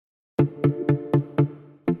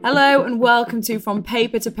Hello and welcome to From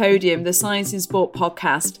Paper to Podium, the Science in Sport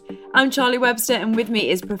podcast. I'm Charlie Webster and with me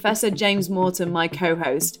is Professor James Morton, my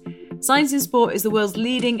co-host. Science in Sport is the world's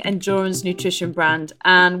leading endurance nutrition brand,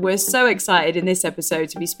 and we're so excited in this episode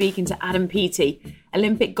to be speaking to Adam Peaty,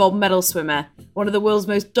 Olympic gold medal swimmer, one of the world's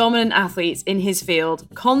most dominant athletes in his field,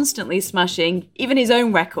 constantly smashing even his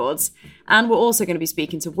own records. And we're also going to be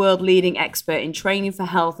speaking to world-leading expert in training for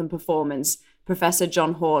health and performance, Professor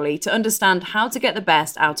John Hawley, to understand how to get the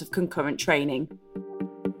best out of concurrent training.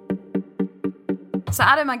 So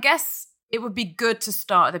Adam, I guess it would be good to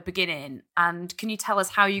start at the beginning. And can you tell us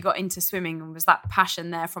how you got into swimming? And was that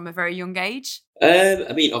passion there from a very young age?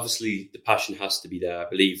 Obviously the passion has to be there. I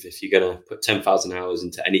believe if you're going to put 10,000 hours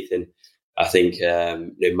into anything, I think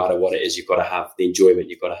no matter what it is, you've got to have the enjoyment,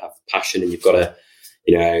 you've got to have passion, and you've got to,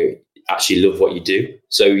 actually love what you do.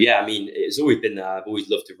 So, it's always been there. I've always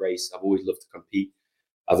loved to race. I've always loved to compete.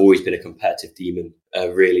 I've always been a competitive demon,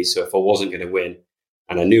 really. So if I wasn't going to win,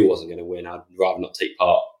 and I knew I wasn't going to win, I'd rather not take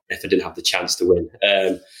part if I didn't have the chance to win.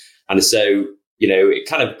 It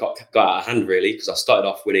kind of got out of hand, really, because I started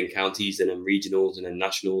off winning counties and then regionals and then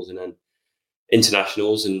nationals and then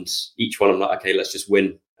internationals. And each one I'm like, okay, let's just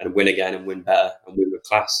win and win again and win better and win with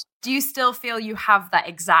class. Do you still feel you have that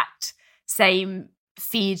exact same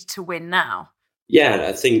feed to win now? Yeah, and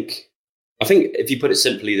I think if you put it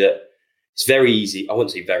simply, that it's very easy. I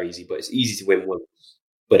wouldn't say very easy, but it's easy to win once,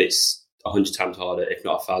 but it's 100 times harder, if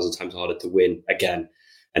not 1,000 times harder, to win again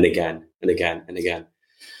and again and again and again.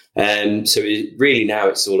 Really now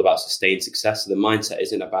it's all about sustained success. So the mindset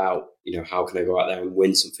isn't about, how can I go out there and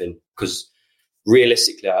win something? Because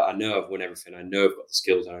realistically, I know I've won everything. I know I've got the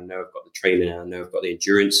skills, and I know I've got the training, and I know I've got the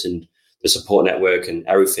endurance and the support network and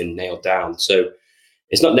everything nailed down. So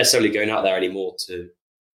it's not necessarily going out there anymore to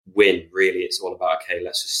win. Really, it's all about, okay,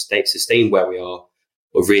 let's just sustain where we are.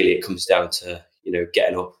 But really, it comes down to,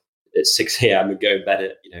 getting up at 6 a.m. and going to bed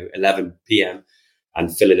at, 11 p.m.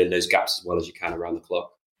 and filling in those gaps as well as you can around the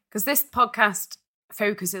clock. Because this podcast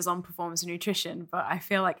focuses on performance and nutrition, but I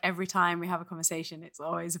feel like every time we have a conversation, it's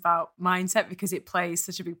always about mindset because it plays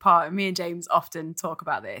such a big part. And me and James often talk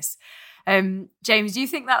about this. James, do you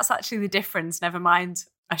think that's actually the difference? Never mind,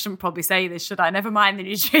 I shouldn't probably say this, should I? Never mind the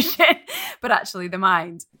nutrition, but actually the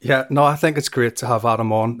mind. Yeah, no, I think it's great to have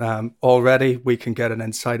Adam on. Already we can get an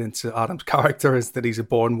insight into Adam's character, is that he's a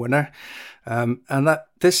born winner. And that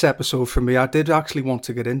this episode for me, I did actually want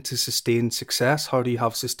to get into sustained success. How do you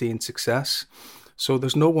have sustained success? So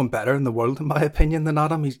there's no one better in the world, in my opinion, than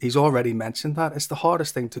Adam. He's already mentioned that. It's the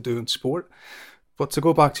hardest thing to do in sport. But to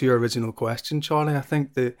go back to your original question, Charlie, I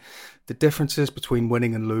think the differences between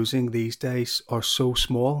winning and losing these days are so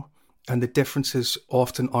small, and the differences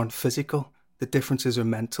often aren't physical. The differences are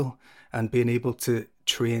mental, and being able to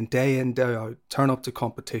train day in, day out, turn up to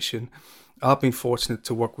competition. I've been fortunate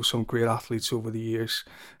to work with some great athletes over the years.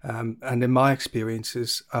 And in my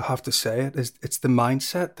experiences, I have to say it's the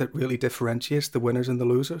mindset that really differentiates the winners and the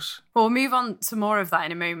losers. Well, we'll move on to more of that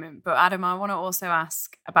in a moment. But Adam, I want to also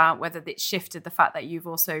ask about whether it shifted the fact that you've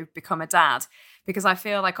also become a dad. Because I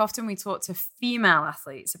feel like often we talk to female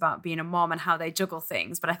athletes about being a mom and how they juggle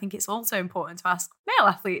things. But I think it's also important to ask male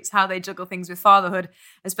athletes how they juggle things with fatherhood,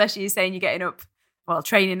 especially saying you're getting up,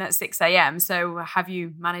 training at 6 a.m. So have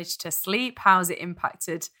you managed to sleep? How has it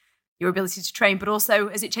impacted your ability to train? But also,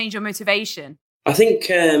 has it changed your motivation? I think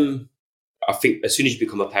as soon as you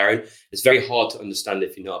become a parent, it's very hard to understand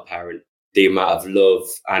if you're not a parent, the amount of love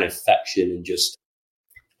and affection and just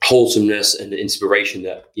wholesomeness and inspiration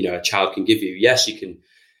that, a child can give you. Yes, you can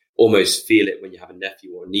almost feel it when you have a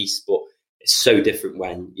nephew or a niece, but it's so different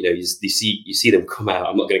when, you see them come out.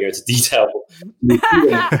 I'm not going to go into detail, but you see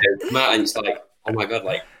them come out and it's like, oh my God,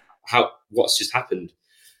 what's just happened?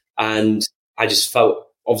 And I just felt,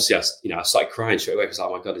 obviously, I started crying straight away because oh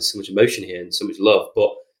my God, there's so much emotion here and so much love. But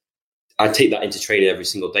I take that into training every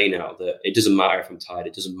single day now, that it doesn't matter if I'm tired.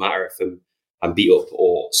 It doesn't matter if I'm beat up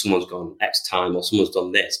or someone's gone X time or someone's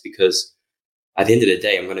done this, because at the end of the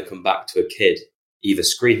day, I'm going to come back to a kid either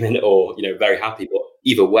screaming or, very happy. But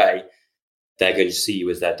either way, they're going to see you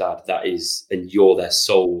as their dad. That is, and you're their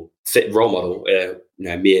sole fit role model.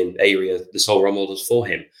 Me and Ari are the sole role models for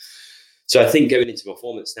him. So I think going into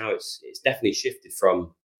performance now, it's definitely shifted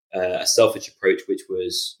from a selfish approach, which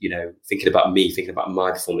was, thinking about me, thinking about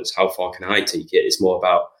my performance. How far can I take it? It's more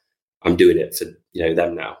about I'm doing it for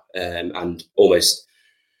them now, and almost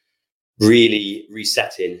really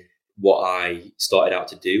resetting what I started out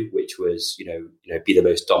to do, which was be the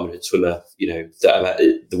most dominant swimmer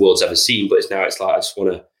that the world's ever seen. But it's like I just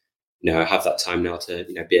want to have that time now to,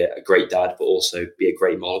 be a great dad, but also be a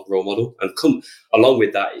great role model. And come along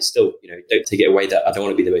with that, it's still, don't take it away that I don't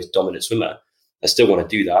want to be the most dominant swimmer. I still want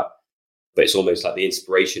to do that, but it's almost like the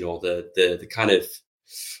inspiration or the kind of,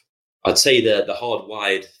 I'd say the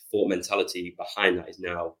hardwired thought mentality behind that is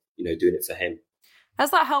now, doing it for him.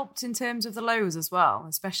 Has that helped in terms of the lows as well,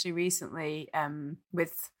 especially recently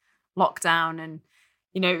with lockdown? And,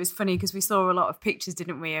 it was funny because we saw a lot of pictures,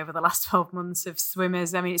 didn't we, over the last 12 months of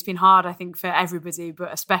swimmers. I mean, it's been hard, I think, for everybody,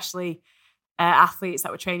 but especially athletes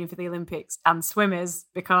that were training for the Olympics and swimmers,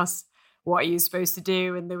 because what are you supposed to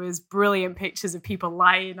do? And there was brilliant pictures of people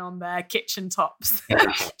lying on their kitchen tops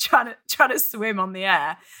trying to swim on the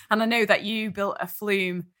air. And I know that you built a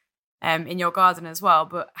flume in your garden as well,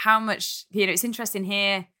 but how much, it's interesting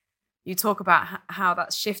here you talk about how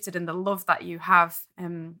that's shifted and the love that you have,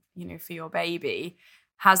 for your baby.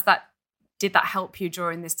 Did that help you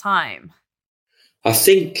during this time? I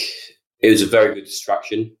think it was a very good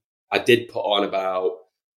distraction. I did put on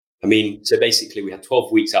so basically we had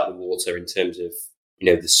 12 weeks out of the water in terms of,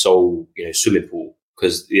 the sole, swimming pool,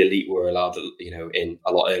 because the elite were allowed, in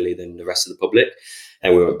a lot earlier than the rest of the public.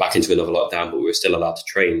 And we went back into another lockdown, but we were still allowed to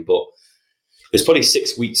train. But there's probably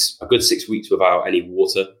a good 6 weeks without any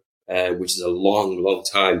water, which is a long, long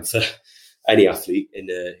time for any athlete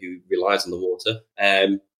who relies on the water.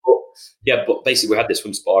 But basically we had this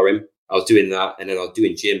swim sparring. I was doing that, and then I was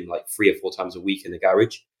doing gym like 3 or 4 times a week in the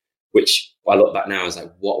garage, which I look back now, I was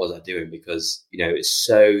like, what was I doing? Because, it's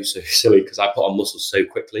so silly because I put on muscle so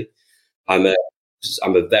quickly. I'm a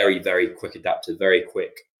very, very quick adapter, very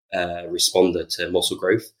quick responder to muscle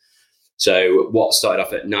growth. So what started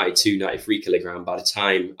off at 92, 93 kilogram, by the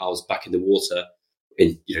time I was back in the water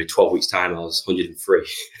in, 12 weeks time, I was 103.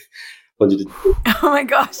 Oh my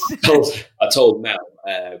gosh. I told Mel,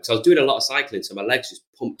 because I was doing a lot of cycling, so my legs just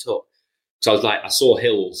pumped up. So I was like, I saw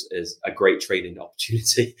hills as a great training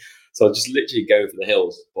opportunity. So I was just literally going for the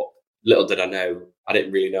hills. But little did I know, I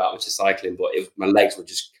didn't really know how much of cycling, but my legs were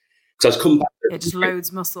just, because I was coming back. Just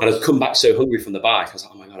loads muscle. And I was come back so hungry from the bike. I was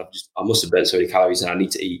like, oh my God, I must have burnt so many calories and I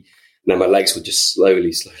need to eat. And then my legs would just slowly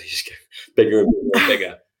just get bigger and bigger and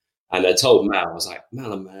bigger. And I told Mel, I was like,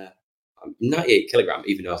 Mel, I'm 98 kilogram,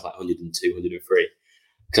 even though I was like 102, 103.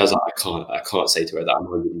 Because I was like, I can't say to her that I'm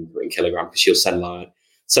 103 kilogram because she'll send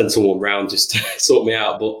someone round just to sort me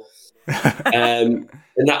out. But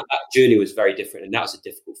and that journey was very different, and that was a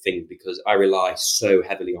difficult thing because I rely so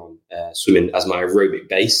heavily on swimming as my aerobic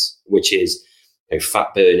base, which is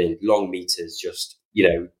fat burning, long meters, just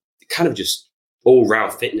kind of just all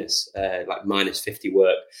round fitness, like minus 50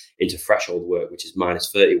 work into threshold work, which is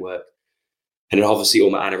minus 30 work. And then obviously all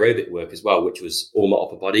my anaerobic work as well, which was all my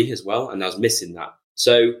upper body as well. And I was missing that.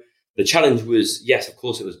 So the challenge was, yes, of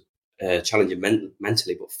course it was challenging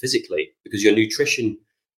mentally, but physically, because your nutrition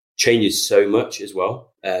changes so much as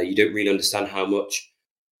well. You don't really understand how much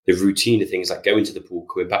the routine of things like going to the pool,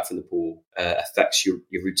 coming back from the pool affects your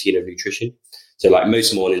routine of nutrition. So like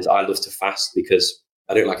most mornings, I love to fast because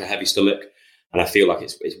I don't like a heavy stomach. And I feel like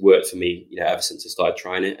it's worked for me, ever since I started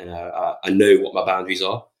trying it. And I know what my boundaries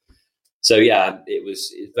are. So yeah,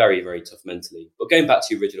 it's very, very tough mentally. But going back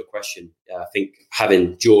to your original question, I think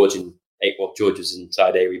having George was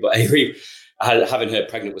inside Avery, but Avery, having her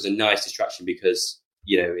pregnant was a nice distraction because,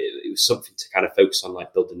 it was something to kind of focus on,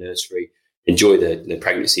 like build the nursery, enjoy the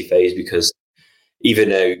pregnancy phase, because even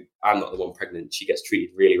though I'm not the one pregnant, she gets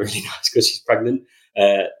treated really, really nice because she's pregnant.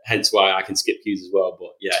 Hence why I can skip cues as well.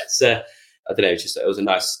 But yeah, it's, I don't know, it was a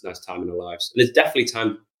nice time in our lives. And it's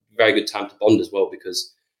definitely very good time to bond as well,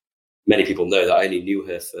 because many people know that I only knew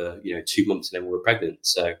her for 2 months and then we were pregnant.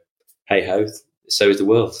 So hey ho, so is the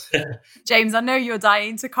world. James, I know you're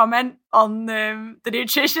dying to comment on the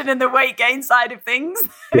nutrition and the weight gain side of things.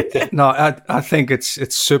 No, I think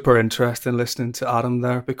it's super interesting listening to Adam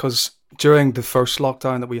there, because during the first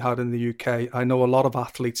lockdown that we had in the UK, I know a lot of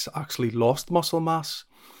athletes actually lost muscle mass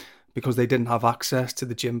because they didn't have access to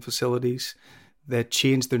the gym facilities. They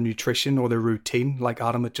changed their nutrition or their routine, like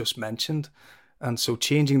Adam had just mentioned. And so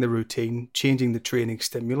changing the routine, changing the training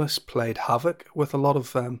stimulus played havoc with a lot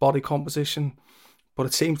of body composition. But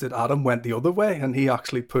it seems that Adam went the other way and he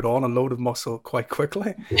actually put on a load of muscle quite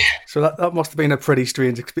quickly. Yeah. So that must have been a pretty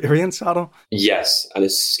strange experience, Adam. Yes, and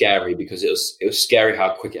it's scary because it was scary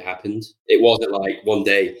how quick it happened. It wasn't like one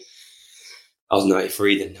day I was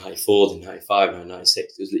 93, then 94, then 95, then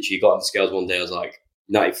 96. It was literally, you got on the scales one day, I was like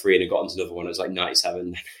 93, and I got onto another one, it was like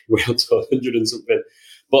 97, then went up to 100 and something.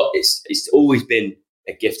 But it's always been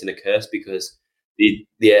a gift and a curse, because the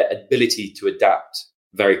ability to adapt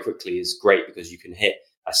very quickly is great, because you can hit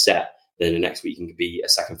a set, then the next week you can be a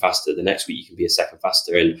second faster, the next week you can be a second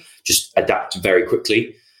faster, and just adapt very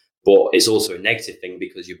quickly. But it's also a negative thing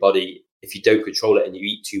because your body, if you don't control it and you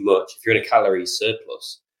eat too much, if you're in a calorie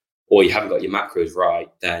surplus or you haven't got your macros right,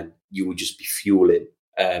 then you will just be fueling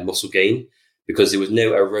muscle gain because there was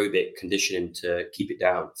no aerobic conditioning to keep it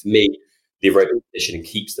down. For me, the aerobic conditioning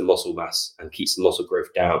keeps the muscle mass and keeps the muscle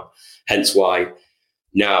growth down. Hence why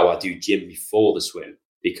now I do gym before the swim,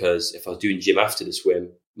 because if I was doing gym after the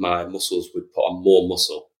swim, my muscles would put on more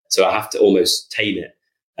muscle. So I have to almost tame it.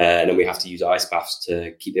 And then we have to use ice baths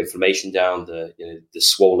to keep the inflammation down, the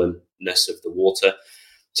swollenness of the water.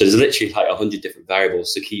 So there's literally like 100 different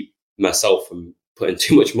variables to keep myself from putting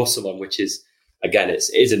too much muscle on, which is, again, it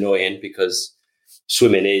is annoying because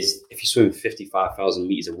swimming is, if you swim 55,000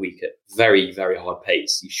 meters a week at very, very hard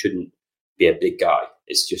pace, you shouldn't be a big guy.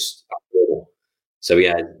 It's just abnormal. So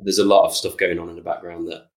yeah, there's a lot of stuff going on in the background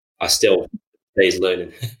that I still is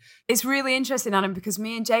learning. It's really interesting, Adam, because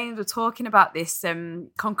me and James were talking about this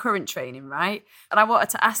concurrent training, right? And I wanted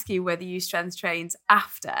to ask you whether you strength trained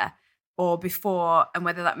after or before and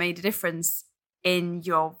whether that made a difference in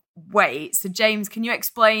your weight. So James, can you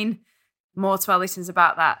explain more to our listeners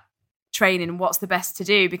about that training and what's the best to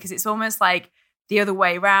do? Because it's almost like the other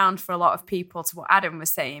way around for a lot of people to what Adam was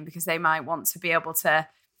saying, because they might want to be able to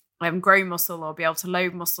grow muscle or be able to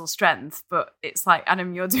load muscle strength, but it's like,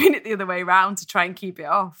 Adam, you're doing it the other way around to try and keep it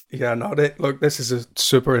off. Yeah, no, look, this is a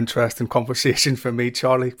super interesting conversation for me,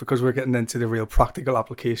 Charlie, because we're getting into the real practical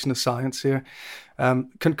application of science here.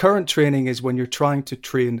 Concurrent training is when you're trying to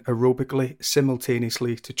train aerobically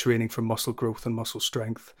simultaneously to training for muscle growth and muscle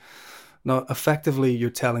strength. Now, effectively,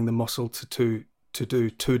 you're telling the muscle to do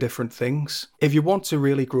two different things. If you want to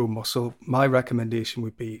really grow muscle, my recommendation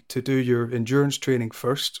would be to do your endurance training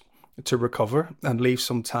first to recover and leave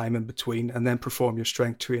some time in between, and then perform your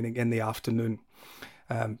strength training in the afternoon.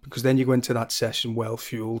 Because then you go into that session well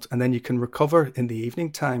fueled, and then you can recover in the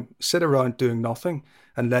evening time, sit around doing nothing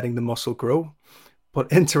and letting the muscle grow.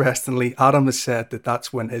 But interestingly, Adam has said that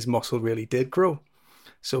that's when his muscle really did grow.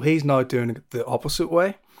 So he's now doing it the opposite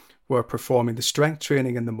way. We're performing the strength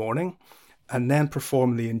training in the morning and then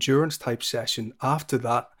perform the endurance type session after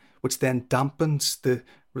that, which then dampens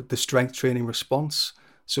the strength training response.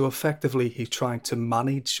 So effectively, he's trying to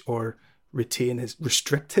manage or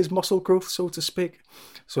restrict his muscle growth, so to speak.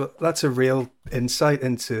 So that's a real insight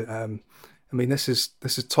into, this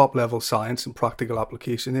is top level science and practical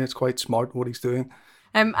application here. It's quite smart what he's doing.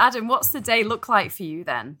 Adam, what's the day look like for you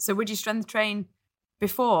then? So would you strength train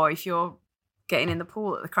before if you're getting in the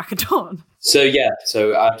pool at the crack of dawn? So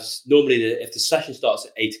I just normally, if the session starts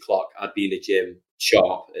at 8:00, I'd be in the gym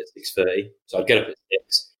sharp at 6:30. So I'd get up at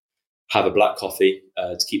 6, have a black coffee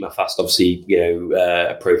to keep my fast, obviously,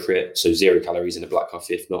 appropriate. So 0 calories in a black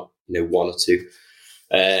coffee, if not, 1 or 2.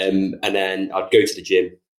 And then I'd go to the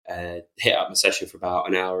gym, hit up my session for about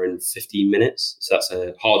an hour and 15 minutes. So that's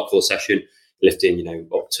a hardcore session, lifting,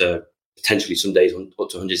 up to potentially some days up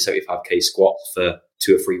to 175k squats for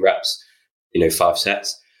 2 or 3 reps, 5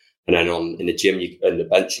 sets. And then in the gym, on the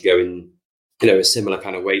bench, you go in, a similar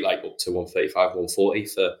kind of weight, like up to 135, 140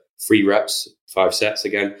 for 3 reps, 5 sets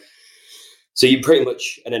again. So you pretty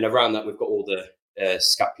much, and then around that, we've got all the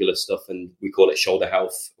scapular stuff, and we call it shoulder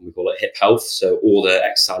health and we call it hip health. So all the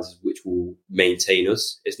exercises which will maintain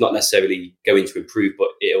us. It's not necessarily going to improve, but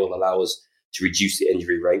it will allow us to reduce the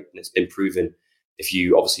injury rate. And it's been proven if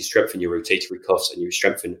you obviously strengthen your rotatory cuffs and you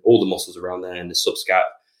strengthen all the muscles around there and the subscap,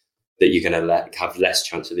 that you're going to have less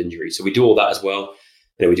chance of injury. So we do all that as well.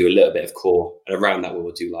 And then we do a little bit of core, and around that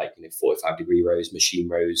we'll do 45-degree rows, machine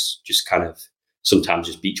rows, just kind of sometimes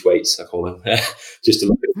just beach weights, I call them, just a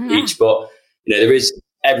little bit of each. But there is,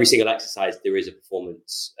 every single exercise, there is a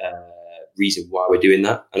performance reason why we're doing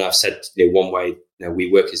that. And I've said, one way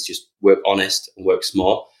we work is just work honest and work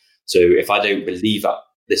smart. So if I don't believe that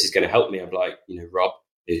this is going to help me, I'm like, Rob,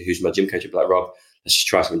 who's my gym coach, I'd be like, Rob, let's just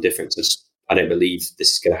try something different. I don't believe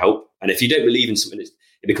this is going to help. And if you don't believe in something,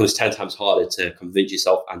 it becomes 10 times harder to convince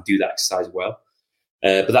yourself and do that exercise well.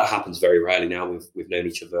 But that happens very rarely now. We've known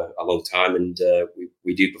each other a long time, and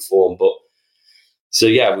we do perform. But so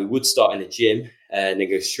yeah, we would start in the gym and then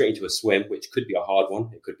go straight into a swim, which could be a hard one.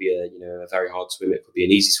 It could be a very hard swim. It could be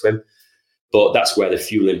an easy swim. But that's where the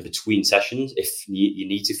fuel in between sessions, if you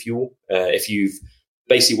need to fuel. If you've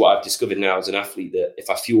basically, what I've discovered now as an athlete, that if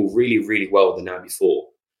I fuel really, really well the night before,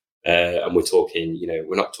 and we're talking,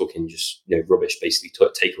 we're not talking just rubbish, basically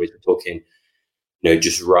takeaways. We're talking,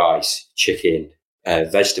 just rice, chicken,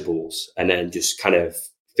 vegetables, and then just kind of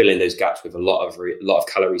fill in those gaps with a lot of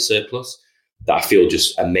calorie surplus that I feel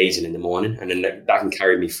just amazing in the morning, and then that can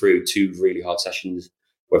carry me through 2 really hard sessions,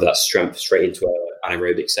 whether that's strength straight into an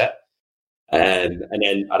anaerobic set. And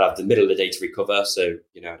then I'd have the middle of the day to recover. So,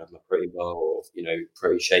 I'd have my protein bar or,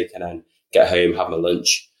 protein shake, and then get home, have my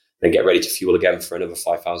lunch, then get ready to fuel again for another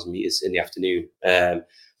 5,000 meters in the afternoon. And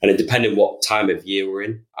then depending what time of year we're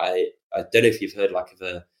in, I don't know if you've heard like of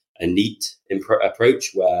a NEAT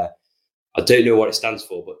approach, where I don't know what it stands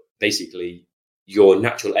for, but basically your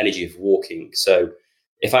natural energy of walking. So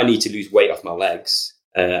if I need to lose weight off my legs,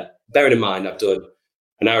 bearing in mind I've done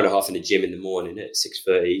an hour and a half in the gym in the morning at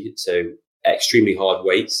 6:30, so extremely hard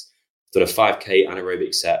weights. I've done a 5K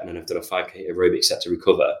anaerobic set, and then I've done a 5K aerobic set to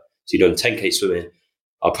recover. So you've done 10K swimming.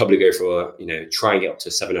 I'll probably go for, try and get up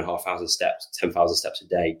to 7,500 steps, 10,000 steps a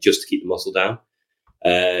day, just to keep the muscle down.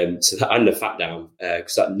 So that, and the fat down,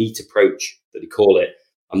 because that NEAT approach that they call it,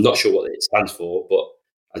 I'm not sure what it stands for, but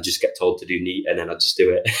I just get told to do NEAT and then I just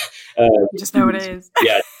do it. You just know what it is.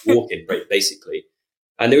 Yeah, walking, basically.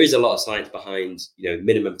 And there is a lot of science behind,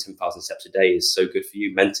 minimum 10,000 steps a day is so good for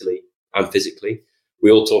you mentally and physically.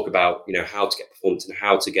 We all talk about, how to get performance and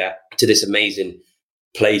how to get to this amazing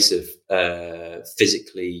place of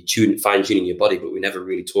physically fine-tuning your body, but we never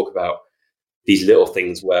really talk about these little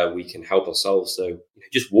things where we can help ourselves. So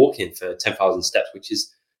just walking for 10,000 steps, which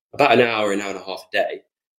is about an hour and a half a day,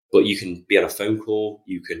 but you can be on a phone call,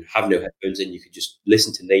 you can have no headphones in, you can just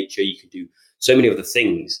listen to nature, you can do so many other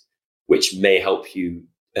things which may help you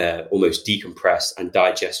almost decompress and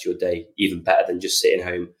digest your day even better than just sitting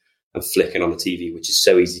home and flicking on the TV, which is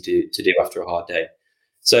so easy to do after a hard day.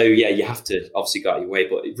 So yeah, you have to obviously go out of your way,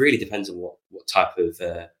 but it really depends on what type of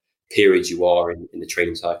period you are in the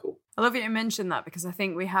training cycle. I love that you mentioned that, because I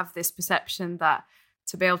think we have this perception that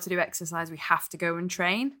to be able to do exercise, we have to go and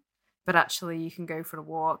train, but actually you can go for a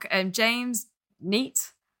walk. James,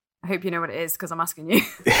 NEAT, I hope you know what it is because I'm asking you.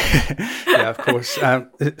 Yeah, of course.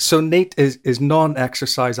 So NEAT is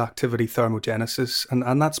non-exercise activity thermogenesis,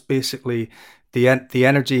 and that's basically the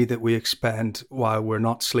energy that we expend while we're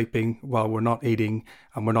not sleeping, while we're not eating,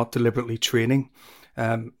 and we're not deliberately training.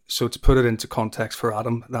 So to put it into context for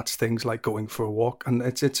Adam, that's things like going for a walk. And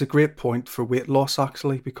it's a great point for weight loss,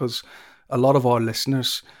 actually, because a lot of our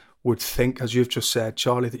listeners would think, as you've just said,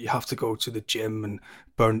 Charlie, that you have to go to the gym and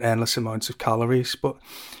burn endless amounts of calories. But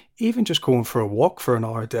even just going for a walk for an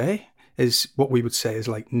hour a day is what we would say is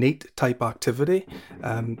like NEAT type activity.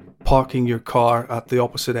 Parking your car at the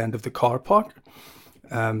opposite end of the car park,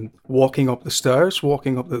 walking up the stairs,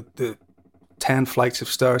 walking up the 10 flights of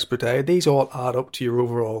stairs per day. These all add up to your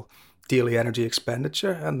overall daily energy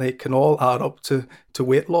expenditure, and they can all add up to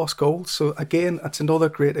weight loss goals. So again, that's another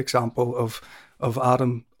great example of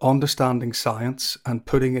Adam understanding science and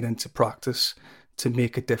putting it into practice to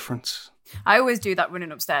make a difference. I always do that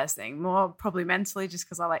running upstairs thing, more probably mentally, just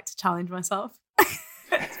because I like to challenge myself.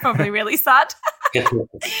 It's probably really sad.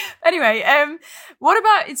 Anyway, what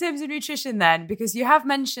about in terms of nutrition then? Because you have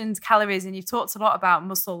mentioned calories and you've talked a lot about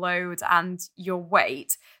muscle load and your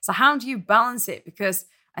weight. So how do you balance it? Because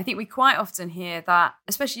I think we quite often hear that,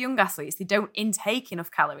 especially young athletes, they don't intake enough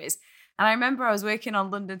calories. And I remember I was working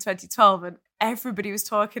on London 2012 and everybody was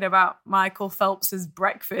talking about Michael Phelps's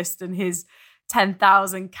breakfast and his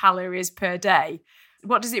 10,000 calories per day.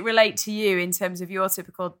 What does it relate to you in terms of your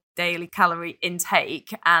typical daily calorie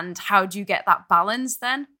intake, and how do you get that balance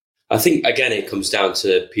then? I think, again, it comes down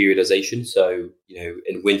to periodization. So,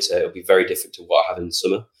 in winter, it'll be very different to what I have in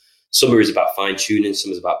summer. Summer is about fine tuning.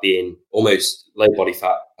 Summer is about being almost low body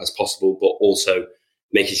fat as possible, but also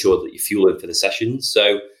making sure that you're fueling for the sessions.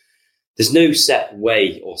 So there's no set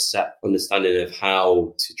way or set understanding of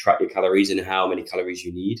how to track your calories and how many calories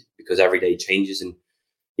you need, because every day changes and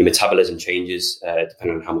your metabolism changes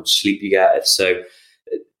depending on how much sleep you get. So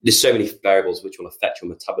there's so many variables which will affect your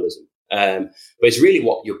metabolism. But it's really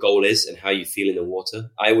what your goal is and how you feel in the water.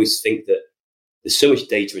 I always think that there's so much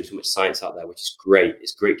data and so much science out there, which is great.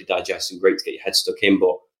 It's great to digest and great to get your head stuck in,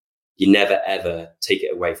 but you never, ever take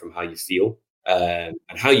it away from how you feel. And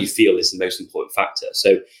how you feel is the most important factor. So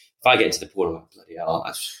if I get into the pool, I'm like, bloody hell,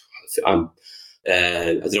 I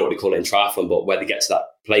don't know what they call it in triathlon, but where they get to that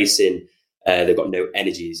place in, they've got no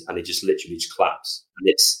energies and they just literally just collapse.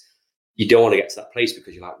 And you don't want to get to that place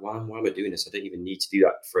because you're like, why am I doing this? I don't even need to do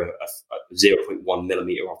that for a 0.1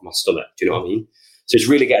 millimeter off my stomach. Do you know what I mean? So it's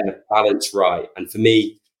really getting the balance right. And for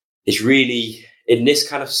me, it's really in this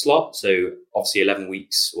kind of slot. So obviously 11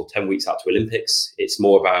 weeks or 10 weeks out to Olympics, it's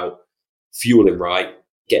more about fueling right,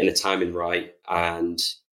 getting the timing right and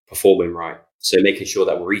performing right. So making sure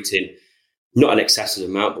that we're eating not an excessive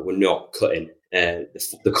amount, but we're not cutting.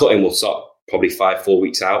 The cutting will start probably 4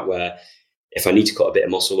 weeks out, where if I need to cut a bit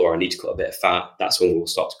of muscle or I need to cut a bit of fat, that's when we'll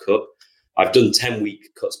start to cut. I've done 10-week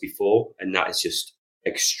cuts before, and that is just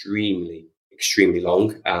extremely, extremely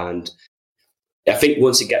long. And I think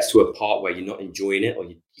once it gets to a part where you're not enjoying it or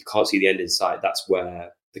you can't see the end in sight, that's where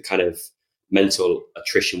the kind of mental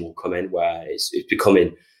attrition will come in, where it's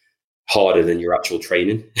becoming harder than your actual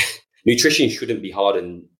training. Nutrition shouldn't be harder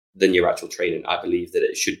than your actual training. I believe that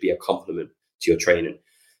it should be a complement to your training.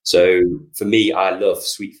 So for me, I love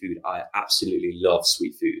sweet food. I absolutely love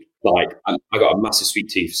sweet food. Like I got a massive sweet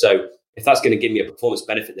tooth. So if that's going to give me a performance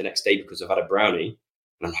benefit the next day because I've had a brownie,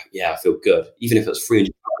 and I'm like, yeah, I feel good. Even if it's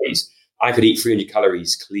 300 calories, I could eat 300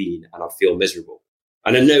 calories clean and I'd feel miserable.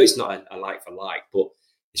 And I know it's not a like for like, but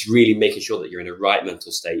it's really making sure that you're in the right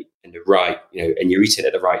mental state and the right, and you're eating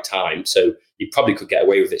at the right time. So you probably could get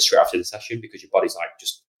away with it straight after the session because your body's like,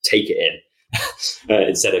 just take it in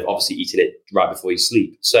instead of obviously eating it right before you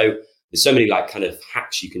sleep. So there's so many like kind of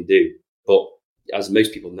hacks you can do. But as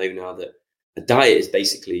most people know now, that a diet is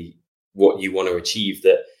basically what you want to achieve.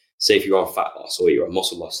 That say if you're on fat loss or you're on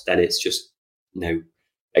muscle loss, then it's just,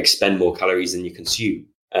 expend more calories than you consume.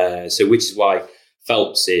 So which is why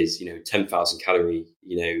Phelps is, 10,000 calorie,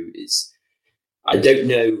 I don't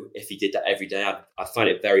know if he did that every day. I find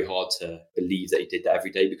it very hard to believe that he did that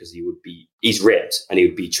every day because he's ripped and he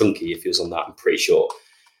would be chunky if he was on that, I'm pretty sure.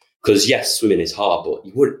 Because yes, swimming is hard, but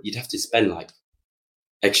you'd have to spend like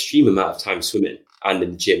extreme amount of time swimming and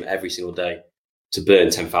in the gym every single day to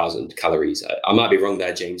burn 10,000 calories. I might be wrong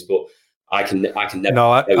there, James, but I can never.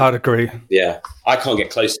 No, I'd agree. Yeah, I can't get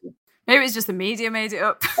close to it. Maybe it's just the media made it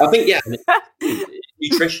up. I think,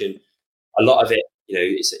 nutrition, a lot of it,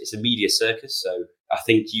 it's a media circus. So I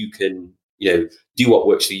think you can, do what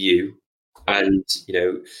works for you. And,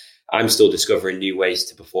 I'm still discovering new ways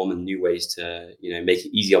to perform and new ways to, make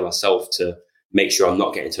it easy on myself to make sure I'm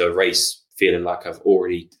not getting to a race feeling like I've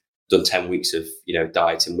already done 10 weeks of,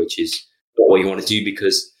 dieting, which is not what you want to do.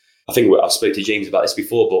 Because I think I spoke to James about this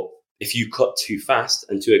before, but if you cut too fast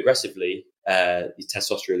and too aggressively, your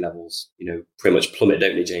testosterone levels, pretty much plummet,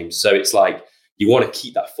 don't they, James? So it's like you want to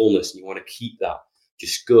keep that fullness and you want to keep that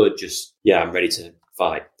just good, I'm ready to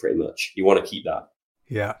fight, pretty much. You want to keep that.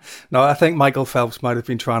 Yeah. No, I think Michael Phelps might have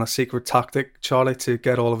been trying a secret tactic, Charlie, to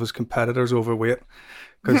get all of his competitors overweight.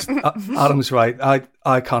 Because Adam's right.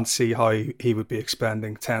 I can't see how he would be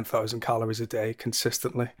expending 10,000 calories a day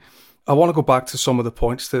consistently. I want to go back to some of the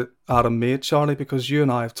points that Adam made, Charlie, because you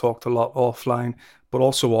and I have talked a lot offline, but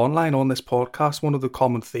also online on this podcast. One of the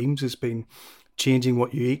common themes has been changing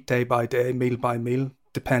what you eat day by day, meal by meal,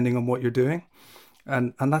 depending on what you're doing.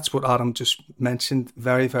 And that's what Adam just mentioned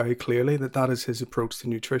very, very clearly, that is his approach to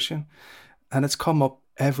nutrition. And it's come up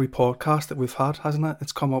every podcast that we've had, hasn't it?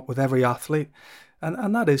 It's come up with every athlete.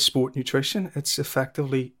 And that is sport nutrition. It's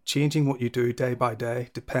effectively changing what you do day by day,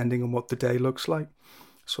 depending on what the day looks like.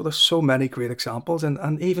 So there's so many great examples.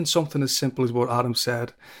 And even something as simple as what Adam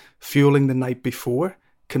said, fueling the night before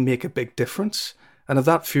can make a big difference. And if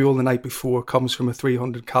that fuel the night before comes from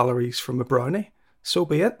 300 calories from a brownie, so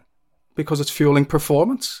be it, because it's fueling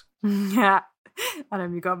performance. Yeah.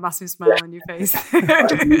 Adam, you got a massive smile on your face. I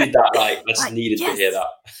needed that, I just needed to hear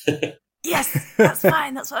that. Yes, that's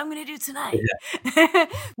fine. That's what I'm going to do tonight. Yeah.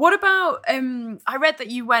 What about, I read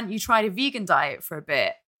that you tried a vegan diet for a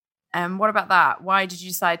bit. What about that? Why did you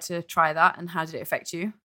decide to try that and how did it affect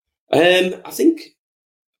you? I think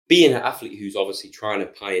being an athlete who's obviously trying to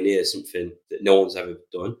pioneer something that no one's ever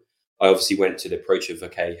done, I obviously went to the approach of,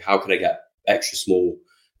 okay, how can I get extra small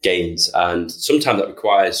gains? And sometimes that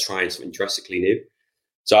requires trying something drastically new.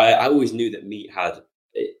 So I always knew that meat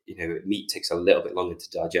meat takes a little bit longer to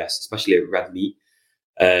digest, especially red meat.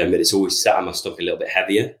 And it's always sat on my stomach a little bit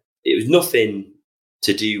heavier. It was nothing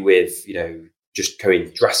to do with, just going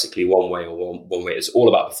drastically one way or one way. It's all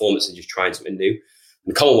about performance and just trying something new.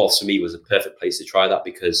 And Commonwealth for me was a perfect place to try that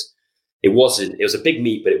because it was a big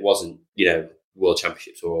meet, but it wasn't, World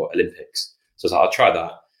Championships or Olympics. So I was like, I'll try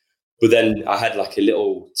that. But then I had like a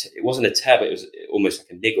little, it wasn't a tear, but it was almost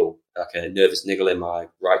like a niggle, like a nervous niggle in my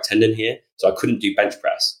right tendon here. So I couldn't do bench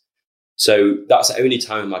press. So that's the only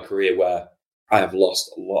time in my career where I have lost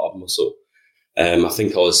a lot of muscle. I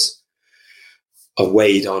think I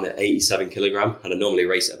weighed on at 87 kilogram and I normally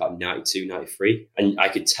race at about 92, 93. And I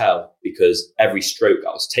could tell because every stroke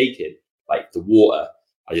I was taking, like the water,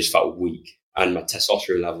 I just felt weak and my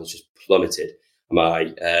testosterone levels just plummeted.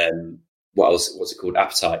 My, what's it called?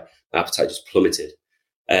 Appetite. My appetite just plummeted.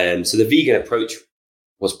 So the vegan approach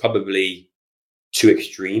was probably too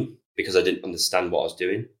extreme because I didn't understand what I was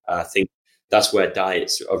doing. And I think that's where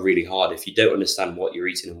diets are really hard. If you don't understand what you're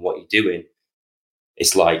eating and what you're doing,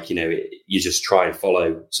 it's like, you just try and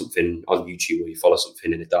follow something on YouTube or you follow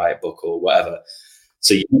something in a diet book or whatever.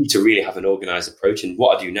 So you need to really have an organized approach. And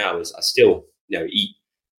what I do now is I still, eat,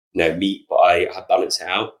 meat, but I balance it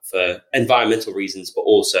out for environmental reasons, but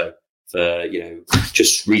also for,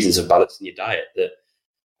 just reasons of balancing your diet. That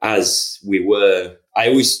I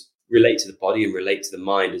always relate to the body and relate to the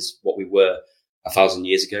mind as what we were 1,000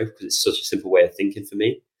 years ago, because it's such a simple way of thinking for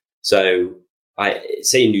me. So I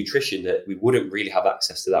say in nutrition that we wouldn't really have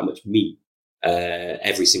access to that much meat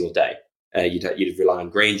every single day. You'd rely on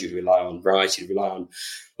grains, you'd rely on rice, you'd rely on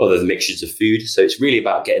other mixtures of food. So it's really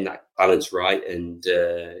about getting that balance right and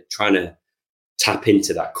trying to tap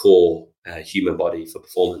into that core human body for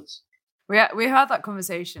performance. We had that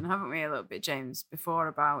conversation, haven't we, a little bit, James, before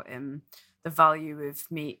about the value of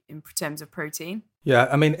meat in terms of protein? Yeah,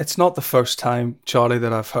 I mean, it's not the first time, Charlie,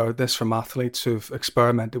 that I've heard this from athletes who've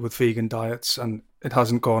experimented with vegan diets and it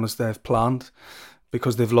hasn't gone as they've planned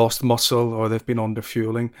because they've lost muscle or they've been under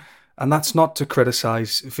fueling. And that's not to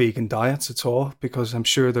criticize vegan diets at all, because I'm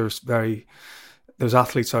sure there's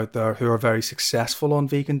athletes out there who are very successful on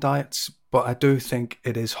vegan diets, but I do think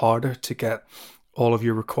it is harder to get all of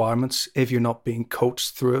your requirements if you're not being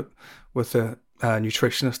coached through it with a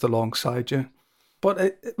nutritionist alongside you.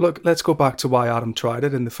 But look, let's go back to why Adam tried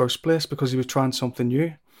it in the first place, because he was trying something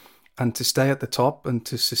new. And to stay at the top and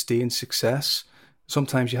to sustain success,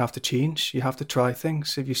 sometimes you have to change. You have to try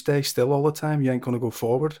things. If you stay still all the time, you ain't going to go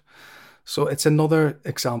forward. So it's another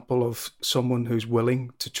example of someone who's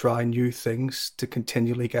willing to try new things to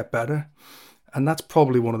continually get better. And that's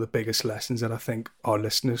probably one of the biggest lessons that I think our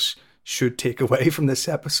listeners should take away from this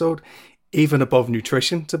episode, even above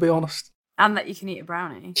nutrition, to be honest. And that you can eat a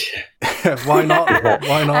brownie. Why not?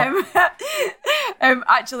 Why not?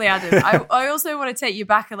 Actually, Adam, I also want to take you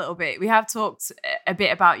back a little bit. We have talked a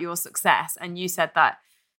bit about your success, and you said that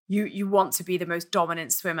you want to be the most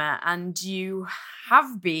dominant swimmer, and you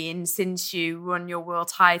have been since you won your world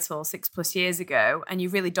title 6+ years ago, and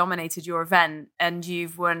you've really dominated your event, and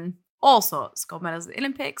you've won all sorts, gold medals at the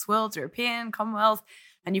Olympics, World, European, Commonwealth,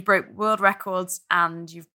 and you've broke world records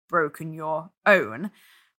and you've broken your own.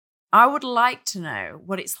 I would like to know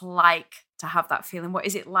what it's like to have that feeling. What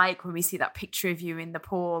is it like when we see that picture of you in the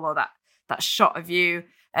pool, or that shot of you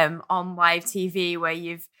on live TV where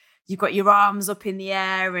you've got your arms up in the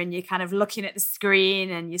air and you're kind of looking at the screen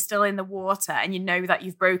and you're still in the water and you know that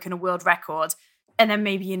you've broken a world record, and then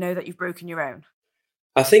maybe you know that you've broken your own?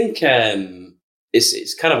 I think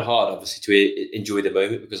it's kind of hard, obviously, to enjoy the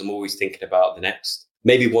moment because I'm always thinking about the next.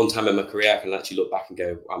 Maybe one time in my career, I can actually look back and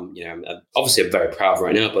go, I'm obviously I'm very proud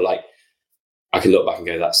right now, but like I can look back and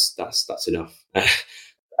go, that's enough.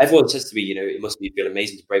 Everyone says to me, it must feel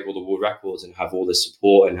amazing to break all the world records and have all the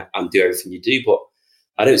support and do everything you do, but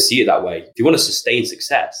I don't see it that way. If you want to sustain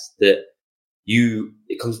success, it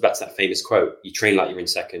comes back to that famous quote: you train like you're in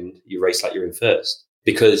second, you race like you're in first,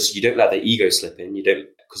 because you don't let the ego slip in.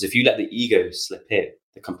 Because if you let the ego slip in,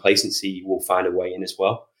 the complacency will find a way in as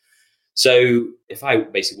well. So if I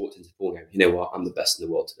basically walked into the pool and go, you know what, I'm the best in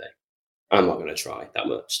the world today, I'm not going to try that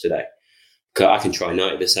much today. Because I can try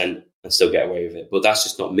 90% and still get away with it. But that's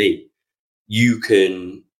just not me.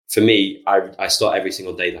 For me, I start every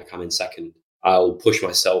single day like I'm in second. I'll push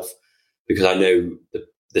myself because I know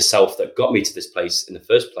the self that got me to this place in the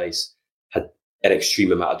first place had an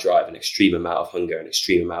extreme amount of drive, an extreme amount of hunger, an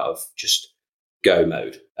extreme amount of just go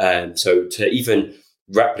mode. So to even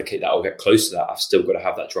replicate that or get close to that, I've still got to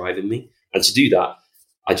have that drive in me. And to do that,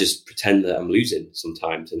 I just pretend that I'm losing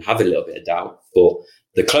sometimes and have a little bit of doubt. But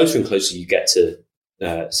the closer and closer you get to,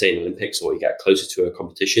 say, an Olympics, or you get closer to a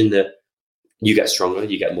competition, that you get stronger,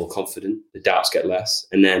 you get more confident, the doubts get less.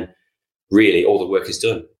 And then really all the work is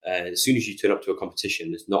done. As soon as you turn up to a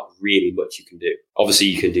competition, there's not really much you can do. Obviously,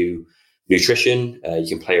 you can do nutrition. You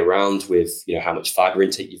can play around with, how much fiber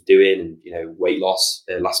intake you're doing and, weight loss,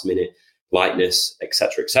 last minute lightness,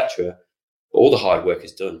 etc., etc. But all the hard work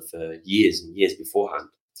is done for years and years beforehand.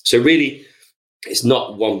 So really, it's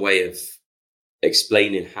not one way of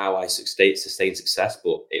explaining how I sustained success,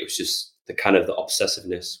 but it was just the kind of the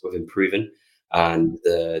obsessiveness with improving and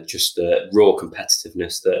the raw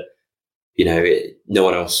competitiveness that, no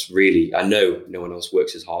one else really, I know no one else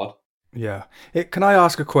works as hard. Yeah. Can I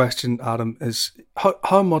ask a question, Adam? Is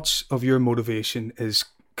how much of your motivation is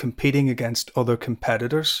competing against other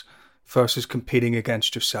competitors versus competing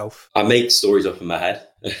against yourself? I make stories up in my head,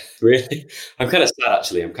 really. I'm kind of sad,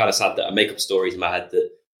 actually. I'm kind of sad that I make up stories in my head that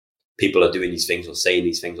people are doing these things or saying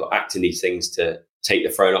these things or acting these things to take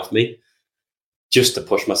the throne off me, just to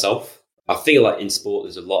push myself. I feel like in sport,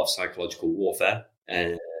 there's a lot of psychological warfare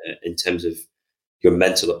in terms of your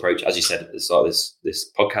mental approach. As you said at the start of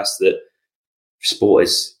this podcast, that sport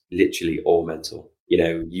is literally all mental.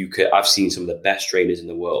 I've seen some of the best trainers in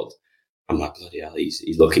the world. I'm like, bloody hell, he's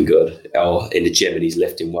looking good. Or in the gym and he's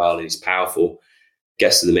lifting well and he's powerful.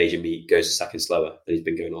 Gets to the major meet, goes a second slower than he's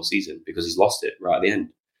been going all season because he's lost it right at the end.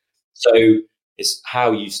 So it's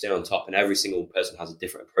how you stay on top, and every single person has a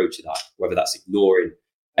different approach to that, whether that's ignoring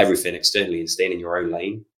everything externally and staying in your own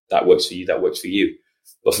lane. That works for you, that works for you.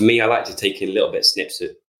 But for me, I like to take in a little bit of snips of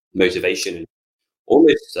motivation, and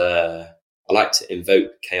almost I like to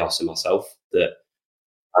invoke chaos in myself, that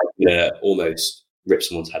I can almost rip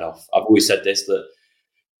someone's head off. I've always said this, that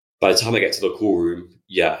by the time I get to the call room,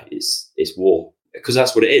 it's war, because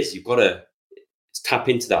that's what it is. You've got to tap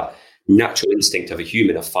into that natural instinct of a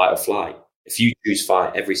human of fight or flight. If you choose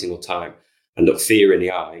fight every single time and look fear in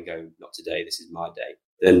the eye and go, not today, this is my day,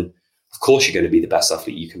 then of course you're going to be the best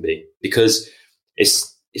athlete you can be, because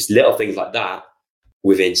it's little things like that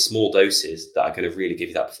within small doses that are going to really give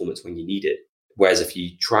you that performance when you need it. Whereas if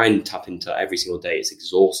you try and tap into every single day, it's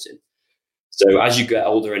exhausting. So as you get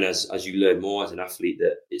older and as you learn more as an athlete,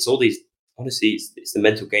 that it's all these, honestly, it's the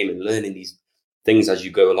mental game, and learning these things as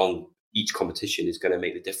you go along each competition is going to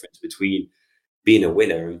make the difference between being a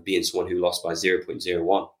winner and being someone who lost by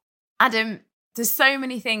 0.01. Adam, there's so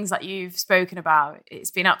many things that you've spoken about.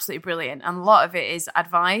 It's been absolutely brilliant. And a lot of it is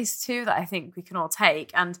advice too that I think we can all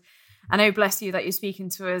take. And I know, bless you, that you're speaking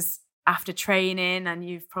to us after training, and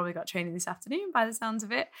you've probably got training this afternoon by the sounds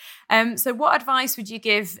of it. So what advice would you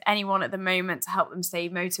give anyone at the moment to help them stay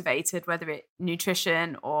motivated, whether it's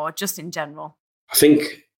nutrition or just in general? I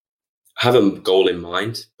think have a goal in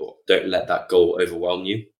mind, but don't let that goal overwhelm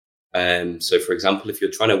you. So for example, if you're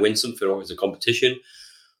trying to win something, or it's a competition,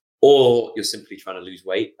 or you're simply trying to lose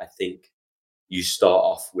weight, I think you start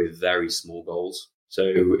off with very small goals. So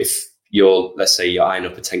if let's say you're eyeing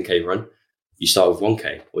up a 10K run, you start with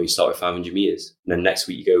 1K, or you start with 500 meters. And then next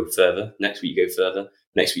week you go further, next week you go further,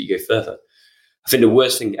 next week you go further. I think the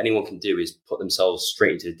worst thing anyone can do is put themselves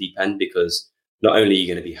straight into the deep end, because not only are you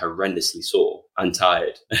going to be horrendously sore and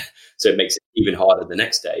tired, so it makes it even harder the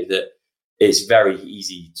next day, that it's very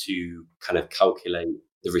easy to kind of calculate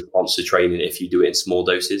the response to training if you do it in small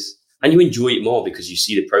doses. And you enjoy it more because you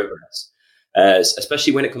see the progress,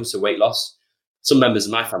 especially when it comes to weight loss. Some members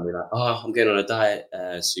of my family are like, oh, I'm going on a diet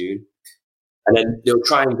soon. And then they'll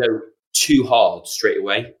try and go too hard straight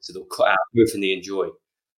away. So they'll cut out everything they enjoy. And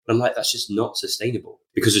I'm like, that's just not sustainable.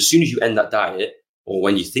 Because as soon as you end that diet, or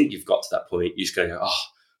when you think you've got to that point, you're just going to go, oh,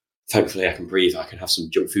 thankfully I can breathe. I can have some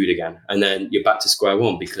junk food again. And then you're back to square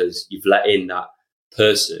one, because you've let in that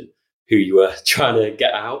person who you were trying to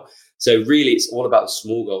get out. So really, it's all about the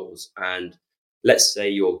small goals. And let's say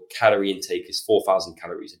your calorie intake is 4,000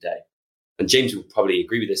 calories a day. And James will probably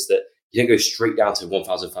agree with this, that you don't go straight down to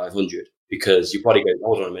 1,500, because you probably go,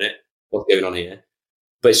 hold on a minute, what's going on here?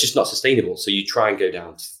 But it's just not sustainable. So you try and go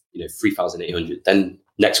down to 3,800, then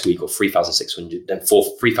next week, or 3,600, then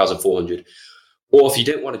 3,400. Or if you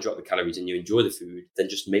don't want to drop the calories and you enjoy the food, then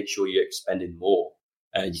just make sure you're expending more.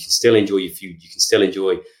 You can still enjoy your food. You can still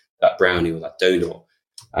enjoy that brownie or that donut.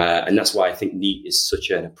 And that's why I think NEAT is such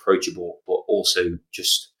an approachable, but also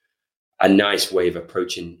just a nice way of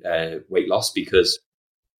approaching weight loss, because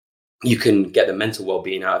you can get the mental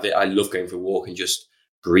well-being out of it. I love going for a walk and just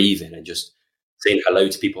breathing and just saying hello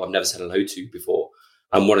to people I've never said hello to before.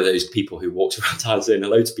 I'm one of those people who walks around town saying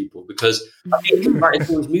hello to people, because I think it can brighten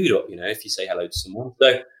someone's mood up, if you say hello to someone.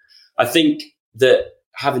 So I think that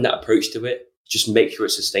having that approach to it, just make sure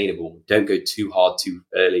it's sustainable. Don't go too hard too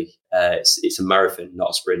early. It's a marathon, not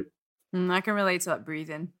a sprint. I can relate to that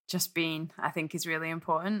breathing. Just being, I think, is really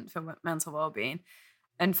important for mental well-being.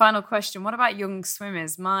 And final question, what about young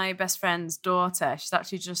swimmers? My best friend's daughter, she's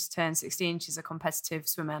actually just turned 16. She's a competitive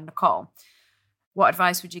swimmer, Nicole. What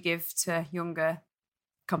advice would you give to younger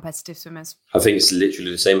competitive swimmers? I think it's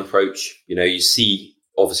literally the same approach. You see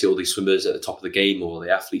obviously all these swimmers at the top of the game, or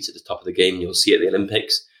the athletes at the top of the game. You'll see at the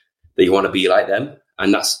Olympics that you want to be like them.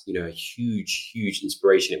 And that's, a huge, huge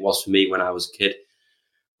inspiration. It was for me when I was a kid.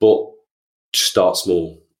 But start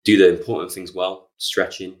small. Do the important things well.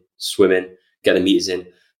 Stretching, swimming, get the meters in.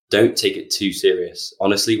 Don't take it too serious.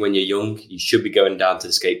 Honestly, when you're young, you should be going down to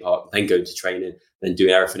the skate park, then going to training, then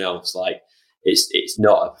doing everything else. Like, it's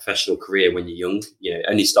not a professional career when you're young. It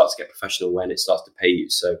only starts to get professional when it starts to pay you.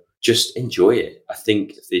 So just enjoy it. I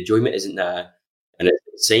think if the enjoyment isn't there, and it's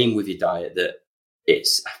the same with your diet, that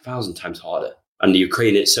it's 1,000 times harder, and you're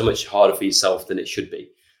creating it so much harder for yourself than it should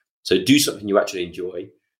be. So do something you actually enjoy.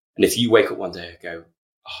 And if you wake up one day and go,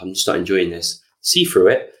 oh, I'm just not enjoying this, see through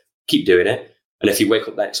it, keep doing it. And if you wake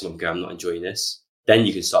up next month and go, I'm not enjoying this, then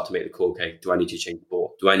you can start to make the call, okay, do I need to change the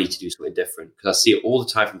sport? Do I need to do something different? Because I see it all the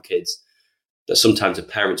time from kids, that sometimes the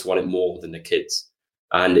parents want it more than the kids.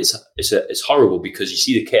 And it's horrible, because you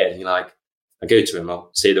see the kid and you're like, I go to him,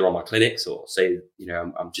 I'll say they're on my clinics, or say,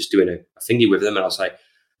 I'm just doing a thingy with them. And I was like,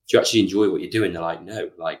 do you actually enjoy what you're doing? They're like, no,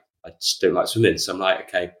 like, I just don't like swimming. So I'm like,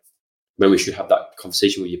 okay, when we should have that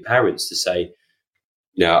conversation with your parents to say,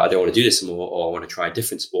 I don't want to do this anymore, or I want to try a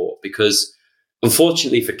different sport. Because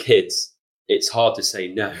unfortunately for kids, it's hard to say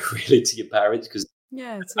no really to your parents, because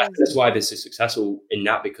that's why they're so successful in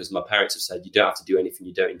that, because my parents have said, you don't have to do anything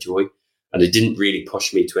you don't enjoy. And they didn't really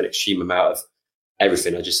push me to an extreme amount of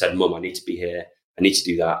everything. I just said, Mum, I need to be here. I need to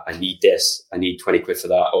do that. I need this. I need 20 quid for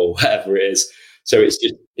that, or whatever it is. So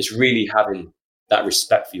it's really having that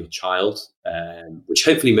respect for your child, which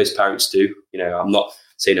hopefully most parents do. I'm not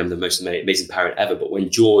saying I'm the most amazing parent ever, but when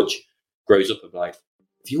George grows up, I'm like,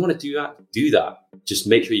 if you want to do that, do that. Just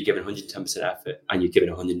make sure you're giving 110% effort and you're giving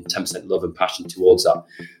 110% love and passion towards that.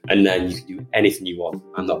 And then you can do anything you want.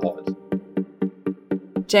 I'm not bothered.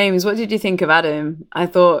 James, what did you think of Adam? I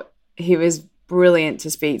thought he was brilliant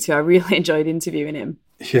to speak to. I really enjoyed interviewing him.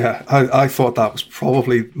 Yeah, I thought that was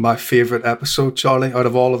probably my favourite episode, Charlie, out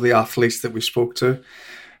of all of the athletes that we spoke to.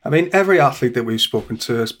 I mean, every athlete that we've spoken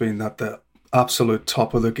to has been at the absolute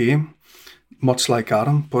top of the game, much like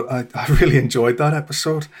Adam, but I really enjoyed that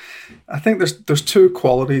episode. I think there's two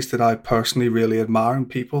qualities that I personally really admire in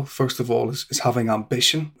people. First of all is having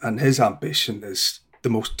ambition, and his ambition is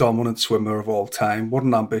the most dominant swimmer of all time. What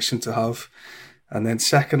an ambition to have. And then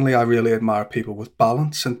secondly, I really admire people with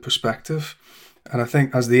balance and perspective. And I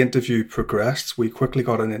think as the interview progressed, we quickly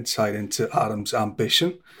got an insight into Adam's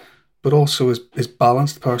ambition, but also his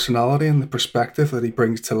balanced personality and the perspective that he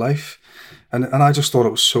brings to life. And I just thought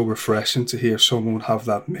it was so refreshing to hear someone have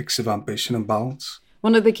that mix of ambition and balance.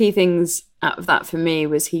 One of the key things out of that for me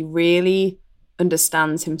was he really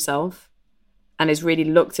understands himself and has really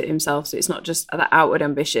looked at himself. So it's not just that outward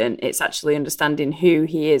ambition, it's actually understanding who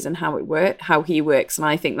he is and how he works. And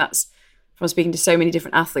I think that's, from speaking to so many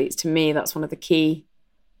different athletes, to me, that's one of the key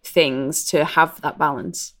things, to have that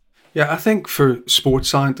balance. Yeah, I think for sports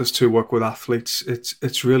scientists who work with athletes,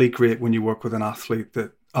 it's really great when you work with an athlete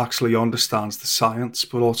that actually understands the science,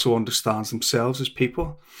 but also understands themselves as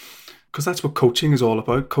people. Because that's what coaching is all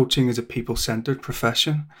about. Coaching is a people-centered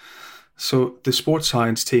profession. So the sports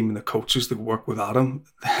science team and the coaches that work with Adam,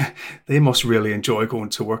 they must really enjoy going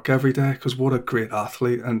to work every day, because what a great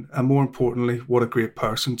athlete, and more importantly, what a great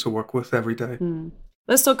person to work with every day.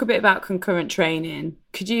 Let's talk a bit about concurrent training.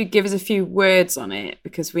 Could you give us a few words on it?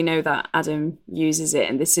 Because we know that Adam uses it,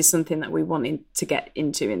 and this is something that we wanted to get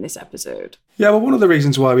into in this episode. Yeah, well, one of the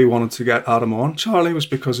reasons why we wanted to get Adam on, Charlie, was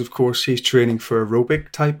because, of course, he's training for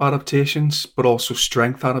aerobic type adaptations, but also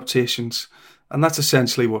strength adaptations. And that's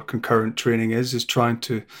essentially what concurrent training is trying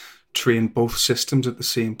to train both systems at the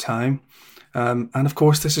same time. And of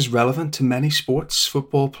course, this is relevant to many sports: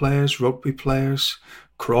 football players, rugby players,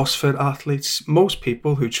 CrossFit athletes. Most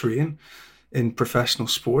people who train in professional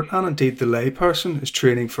sport, and indeed the lay person, is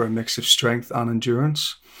training for a mix of strength and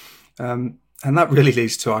endurance. And that really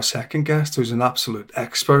leads to our second guest, who's an absolute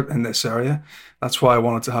expert in this area. That's why I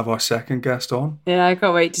wanted to have our second guest on. Yeah, I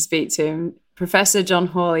can't wait to speak to him. Professor John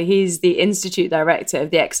Hawley, he's the Institute Director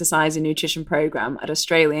of the Exercise and Nutrition Programme at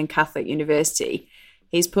Australian Catholic University.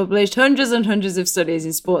 He's published hundreds and hundreds of studies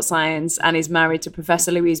in sports science and is married to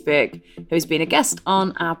Professor Louise Burke, who's been a guest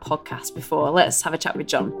on our podcast before. Let's have a chat with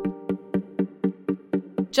John.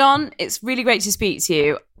 John, it's really great to speak to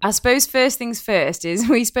you. I suppose first things first is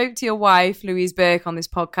we spoke to your wife, Louise Burke, on this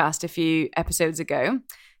podcast a few episodes ago.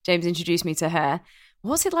 James introduced me to her.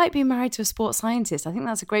 What's it like being married to a sports scientist? I think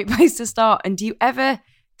that's a great place to start. And do you ever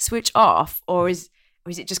switch off, or is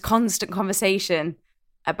it just constant conversation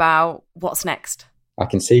about what's next? I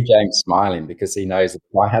can see James smiling, because he knows if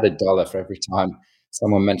I had $1 for every time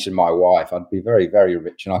someone mentioned my wife, I'd be very, very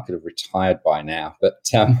rich and I could have retired by now. But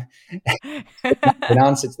in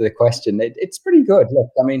answer to the question, it's pretty good. Look,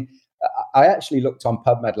 I mean, I actually looked on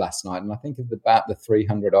PubMed last night, and I think of about the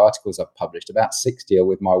 300 articles I've published, about 60 are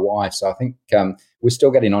with my wife. So I think we're still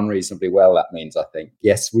getting on reasonably well, that means, I think.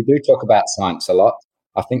 Yes, we do talk about science a lot.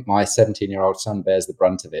 I think my 17-year-old son bears the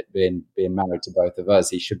brunt of it, being married to both of us.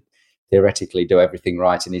 He should theoretically do everything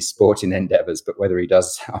right in his sporting endeavours, but whether he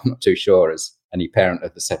does, I'm not too sure, as any parent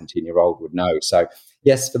of the 17-year-old would know. So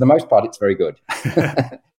yes, for the most part, it's very good.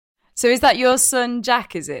 So is that your son,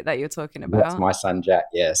 Jack, is it, that you're talking about? That's my son, Jack,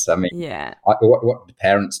 yes. I mean, yeah. What the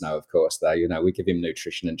parents know, of course, though, we give him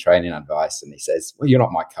nutrition and training advice, and he says, well, you're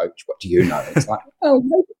not my coach. What do you know? It's like, oh,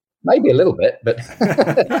 maybe a little bit, but...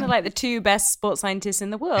 kind of like the two best sports scientists in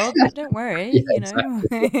the world, but don't worry,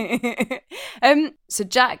 Exactly. So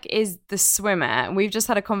Jack is the swimmer, and we've just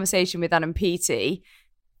had a conversation with Adam Peaty.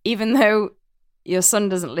 Even though your son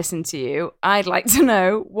doesn't listen to you, I'd like to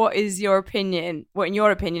know, what in your opinion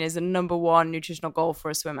is the number one nutritional goal for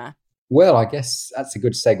a swimmer? Well, I guess that's a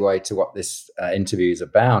good segue to what this interview is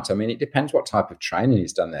about. I mean, it depends what type of training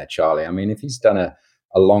he's done there, Charlie. I mean, if he's done a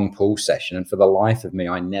a long pool session. And for the life of me,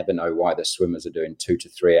 I never know why the swimmers are doing 2 to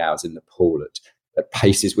 3 hours in the pool at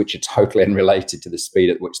paces which are totally unrelated to the speed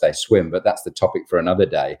at which they swim. But that's the topic for another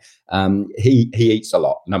day. He eats a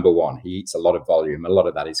lot. Number one, he eats a lot of volume. A lot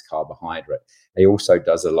of that is carbohydrate. He also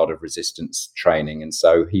does a lot of resistance training. And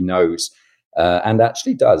so he knows and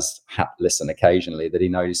actually does listen occasionally that he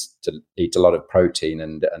knows to eat a lot of protein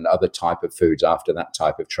and other type of foods after that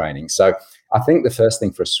type of training. So I think the first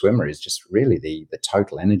thing for a swimmer is just really the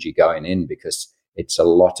total energy going in, because it's a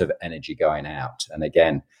lot of energy going out. And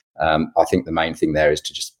again, I think the main thing there is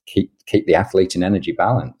to just keep the athlete in energy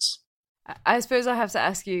balance. I suppose I have to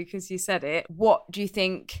ask you, because you said it, what do you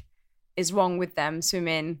think is wrong with them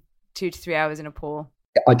swimming 2 to 3 hours in a pool?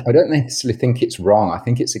 I don't necessarily think it's wrong. I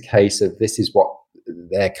think it's a case of this is what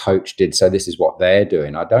their coach did, so this is what they're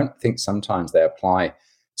doing. I don't think sometimes they apply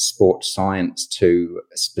sports science to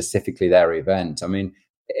specifically their event. I mean,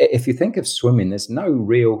 if you think of swimming, there's no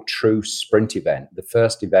real true sprint event. The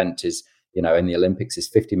first event is, in the Olympics is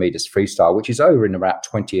 50 meters freestyle, which is over in about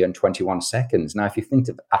 20 and 21 seconds. Now, if you think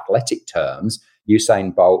of athletic terms,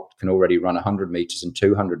 Usain Bolt can already run 100 meters and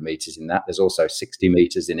 200 meters in that. There's also 60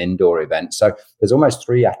 meters in indoor events. So there's almost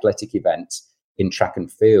 3 athletic events in track and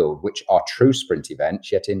field, which are true sprint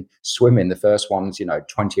events. Yet in swimming, the first one's,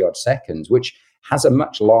 20 odd seconds, which has a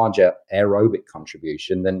much larger aerobic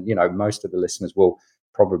contribution than, most of the listeners will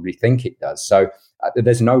probably think it does. So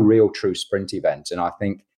there's no real true sprint event. And I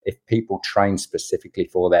think if people train specifically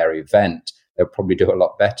for their event, they'll probably do a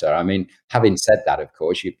lot better. I mean, having said that, of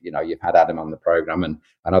course, you've had Adam on the program and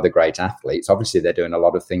other great athletes. Obviously, they're doing a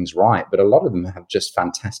lot of things right, but a lot of them have just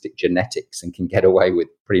fantastic genetics and can get away with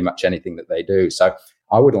pretty much anything that they do. So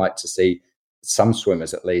I would like to see some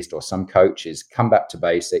swimmers at least, or some coaches, come back to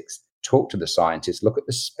basics, talk to the scientists, look at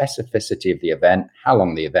the specificity of the event, how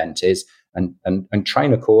long the event is, and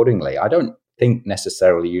train accordingly. I don't think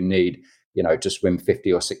necessarily you need to swim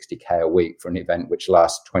 50 or 60K a week for an event which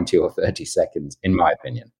lasts 20 or 30 seconds, in my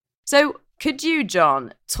opinion. So could you,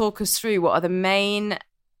 John, talk us through what are the main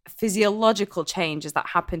physiological changes that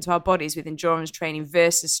happen to our bodies with endurance training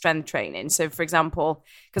versus strength training? So, for example,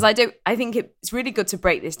 because I think it's really good to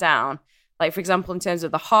break this down. Like, for example, in terms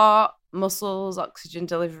of the heart, muscles, oxygen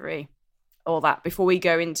delivery, all that, before we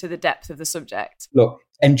go into the depth of the subject. Look,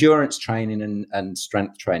 endurance training and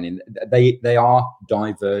strength training, they are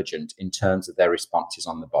divergent in terms of their responses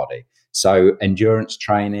on the body. So endurance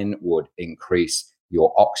training would increase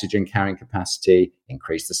your oxygen carrying capacity,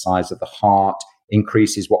 increase the size of the heart,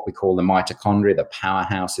 increases what we call the mitochondria, the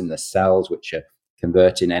powerhouse in the cells, which are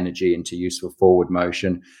converting energy into useful forward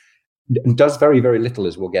motion. And does very, very little,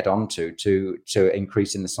 as we'll get onto, to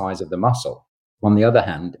increasing the size of the muscle. On the other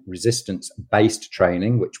hand, resistance-based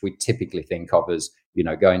training, which we typically think of as,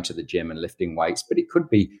 going to the gym and lifting weights, but it could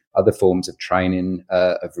be other forms of training,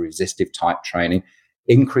 of resistive type training,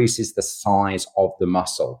 increases the size of the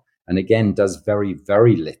muscle. And again, does very,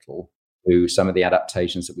 very little to some of the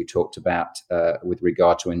adaptations that we talked about with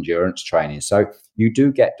regard to endurance training. So you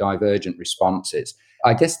do get divergent responses.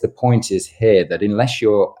 I guess the point is here that unless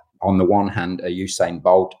you're, on the one hand, a Usain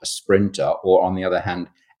Bolt, a sprinter, or on the other hand,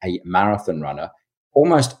 a marathon runner,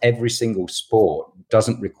 almost every single sport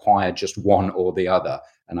doesn't require just one or the other.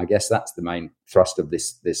 And I guess that's the main thrust of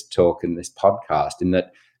this talk and this podcast, in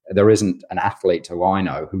that there isn't an athlete who I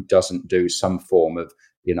know who doesn't do some form of,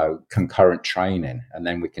 concurrent training. And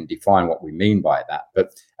then we can define what we mean by that.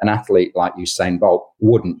 But an athlete like Usain Bolt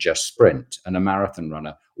wouldn't just sprint, and a marathon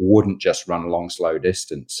runner wouldn't just run a long, slow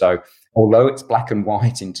distance. So although it's black and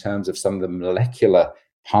white in terms of some of the molecular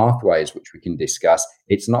pathways which we can discuss,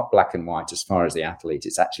 it's not black and white as far as the athlete.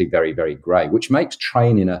 It's actually very, very grey, which makes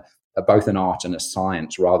training a both an art and a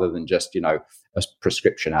science, rather than just a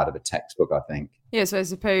prescription out of a textbook, I think. Yeah, so I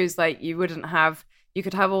suppose you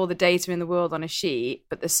could have all the data in the world on a sheet,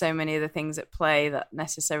 but there's so many other things at play that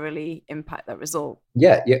necessarily impact that result.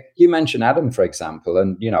 Yeah, you mentioned Adam, for example,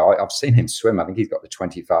 and I've seen him swim. I think he's got the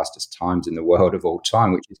 20 fastest times in the world of all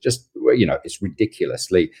time, which is just it's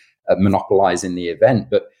ridiculously monopolizing the event.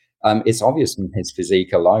 But it's obvious from his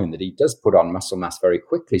physique alone that he does put on muscle mass very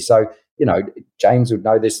quickly. So James would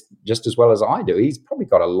know this just as well as I do. He's probably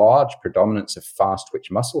got a large predominance of fast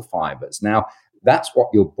twitch muscle fibers. Now, that's what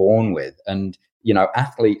you're born with, and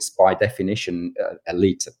athletes by definition,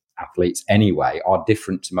 elite athletes anyway, are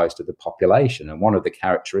different to most of the population. And one of the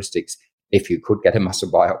characteristics, if you could get a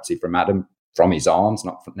muscle biopsy from Adam, from his arms,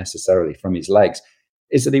 not necessarily from his legs,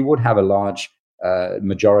 is that he would have a large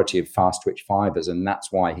majority of fast twitch fibers. And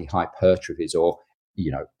that's why he hypertrophies, or,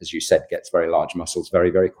 as you said, gets very large muscles very,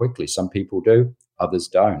 very quickly. Some people do, others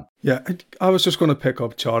don't. Yeah, I was just going to pick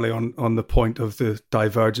up, Charlie, on the point of the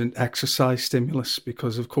divergent exercise stimulus,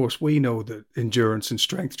 because, of course, we know that endurance and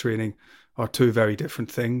strength training are two very different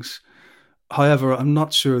things. However, I'm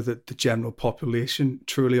not sure that the general population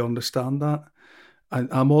truly understand that. And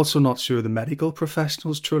I'm also not sure the medical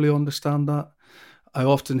professionals truly understand that. I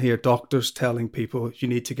often hear doctors telling people you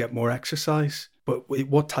need to get more exercise, but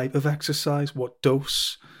what type of exercise, what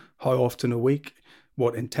dose, how often a week,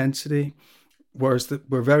 what intensity? Whereas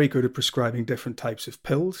we're very good at prescribing different types of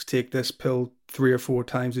pills. Take this pill 3 or 4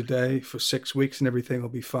 times a day for 6 weeks and everything will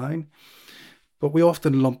be fine. But we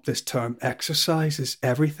often lump this term exercise as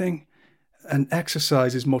everything. And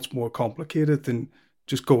exercise is much more complicated than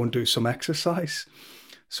just go and do some exercise.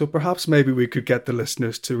 So perhaps maybe we could get the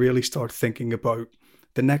listeners to really start thinking about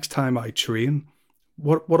the next time I train,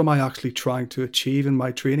 what am I actually trying to achieve in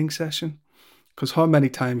my training session? Because how many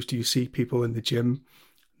times do you see people in the gym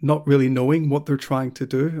not really knowing what they're trying to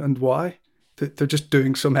do and why? They're just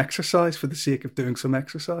doing some exercise for the sake of doing some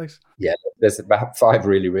exercise. Yeah, there's about 5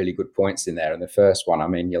 really, really good points in there. And the first one, I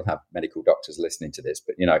mean, you'll have medical doctors listening to this,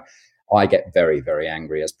 but, I get very, very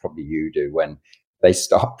angry, as probably you do, when they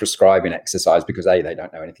start prescribing exercise because they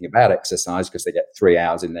don't know anything about exercise because they get 3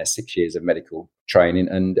 hours in their 6 years of medical training.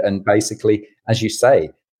 And basically, as you say,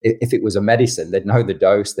 if it was a medicine, they'd know the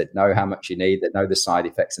dose, they'd know how much you need, they'd know the side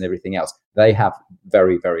effects and everything else. They have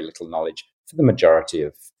very, very little knowledge for the majority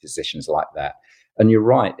of physicians like that. And you're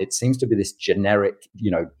right, it seems to be this generic,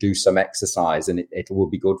 do some exercise and it will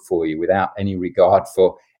be good for you without any regard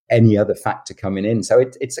for any other factor coming in. So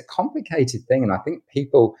it's a complicated thing. And I think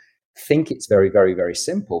people think it's very, very, very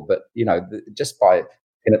simple. But, just by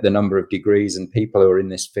looking at the number of degrees and people who are in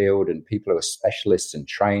this field and people who are specialists and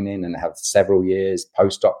training and have several years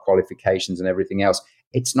postdoc qualifications and everything else,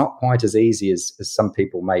 it's not quite as easy as some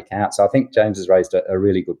people make out. So I think James has raised a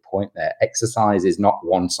really good point there. Exercise is not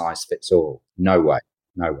one size fits all. No way.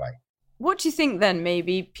 No way. What do you think then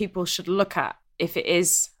maybe people should look at if it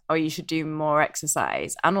is, or you should do more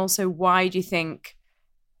exercise? And also, why do you think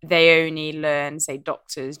they only learn, say,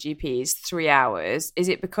 doctors, GPs, 3 hours? Is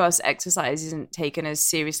it because exercise isn't taken as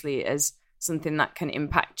seriously as something that can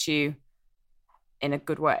impact you in a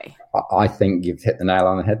good way? I think you've hit the nail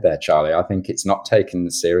on the head there, Charlie. I think it's not taken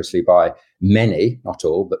seriously by many, not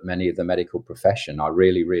all, but many of the medical profession. I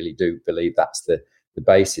really, really do believe that's the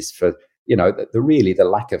basis for, the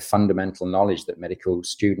lack of fundamental knowledge that medical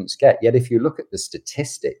students get. Yet if you look at the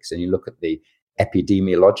statistics and you look at the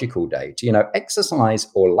epidemiological data, exercise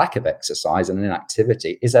or lack of exercise and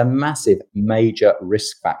inactivity is a massive, major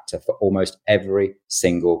risk factor for almost every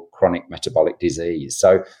single chronic metabolic disease.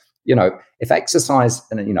 So, if exercise,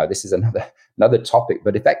 and this is another topic,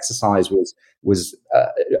 but if exercise was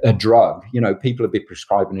a drug, people would be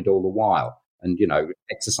prescribing it all the while. And,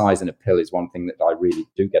 exercise in a pill is one thing that I really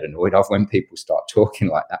do get annoyed of when people start talking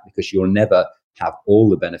like that, because you'll never have all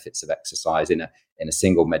the benefits of exercise in a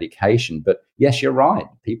single medication. But yes, you're right.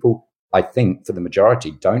 People, I think, for the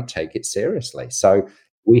majority, don't take it seriously. So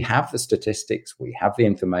we have the statistics, we have the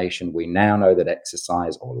information. We now know that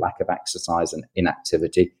exercise or lack of exercise and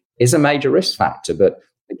inactivity is a major risk factor. But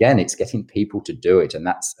again, it's getting people to do it. And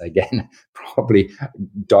that's, again, probably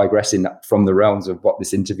digressing from the realms of what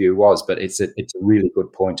this interview was. But it's a really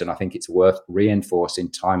good point. And I think it's worth reinforcing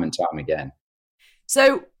time and time again.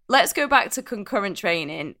 So let's go back to concurrent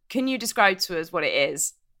training. Can you describe to us what it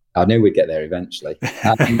is? I knew we'd get there eventually.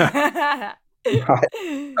 Right.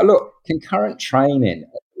 Look, concurrent training.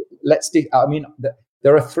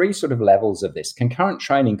 There are 3 sort of levels of this. Concurrent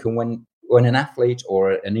training can when an athlete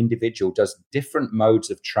or an individual does different modes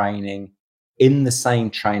of training in the same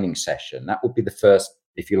training session. That would be the first,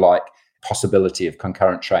 if you like, possibility of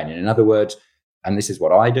concurrent training. In other words, and this is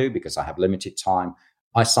what I do because I have limited time,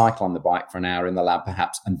 I cycle on the bike for an hour in the lab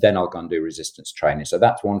perhaps, and then I'll go and do resistance training. So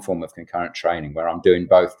that's one form of concurrent training where I'm doing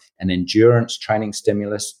both an endurance training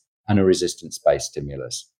stimulus and a resistance-based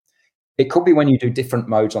stimulus. It could be when you do different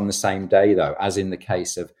modes on the same day, though, as in the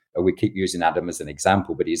case of, we keep using Adam as an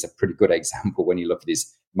example, but he's a pretty good example when you look at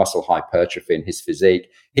his muscle hypertrophy and his physique.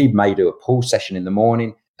 He may do a pull session in the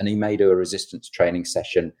morning and he may do a resistance training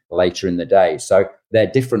session later in the day. So they're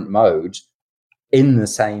different modes in the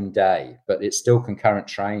same day, but it's still concurrent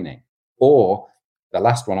training. Or the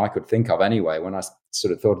last one I could think of anyway, when I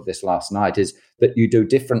sort of thought of this last night, is that you do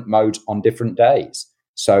different modes on different days.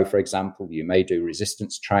 So, for example, you may do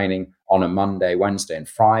resistance training on a Monday, Wednesday, and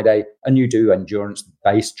Friday, and you do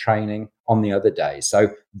endurance-based training on the other days. So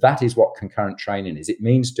that is what concurrent training is. It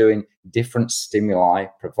means doing different stimuli,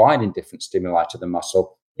 providing different stimuli to the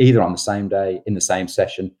muscle, either on the same day, in the same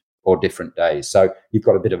session, or different days. So you've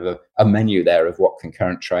got a bit of a menu there of what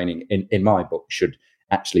concurrent training in my book should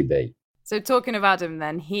actually be. So talking of Adam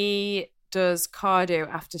then, he does cardio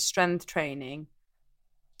after strength training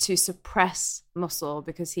to suppress muscle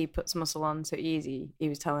because he puts muscle on so easy. He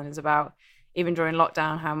was telling us about, even during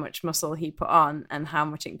lockdown, how much muscle he put on and how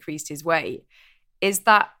much it increased his weight. Is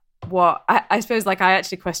that what, I suppose, like, I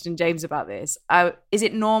actually questioned James about this. Is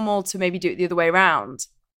it normal to maybe do it the other way around?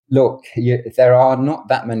 Look, there are not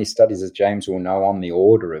that many studies, as James will know, on the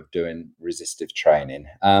order of doing resistive training.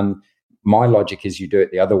 My logic is you do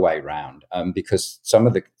it the other way around, because some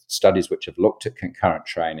of the studies which have looked at concurrent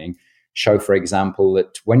training show, for example,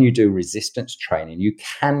 that when you do resistance training, you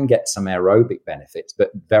can get some aerobic benefits,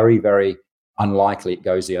 but very, very unlikely it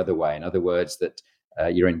goes the other way. In other words, that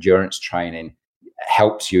your endurance training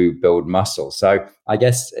helps you build muscle. So I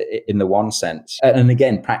guess in the one sense, and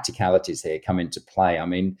again, practicalities here come into play. I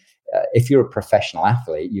mean, if you're a professional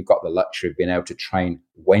athlete, you've got the luxury of being able to train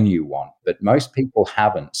when you want, but most people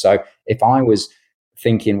haven't. So if I was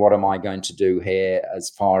thinking, what am I going to do here,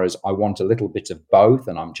 as far as I want a little bit of both,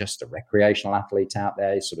 and I'm just a recreational athlete out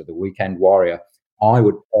there, sort of the weekend warrior, I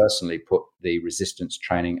would personally put the resistance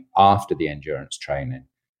training after the endurance training.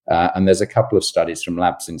 And there's a couple of studies from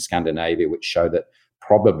labs in Scandinavia which show that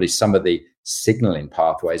probably some of the signaling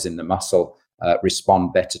pathways in the muscle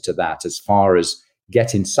respond better to that, as far as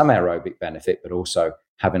getting some aerobic benefit, but also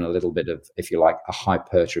having a little bit of, if you like, a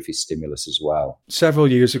hypertrophy stimulus as well. Several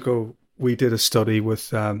years ago, we did a study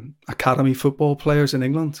with academy football players in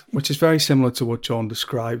England, which is very similar to what John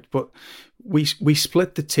described, but we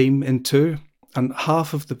split the team in two, and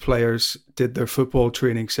half of the players did their football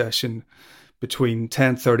training session between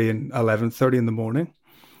 10:30 and 11:30 in the morning.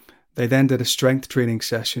 They then did a strength training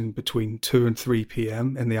session between 2 and 3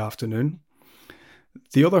 p.m. in the afternoon.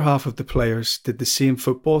 The other half of the players did the same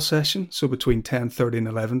football session, so between 10:30 and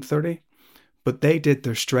 11:30, but they did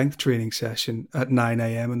their strength training session at 9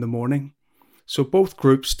 a.m. in the morning. So both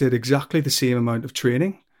groups did exactly the same amount of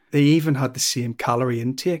training. They even had the same calorie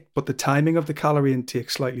intake, but the timing of the calorie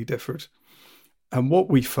intake slightly differed. And what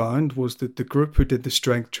we found was that the group who did the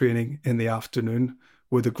strength training in the afternoon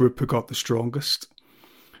were the group who got the strongest.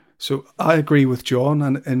 So I agree with John,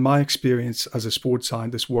 and in my experience as a sports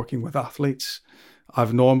scientist working with athletes,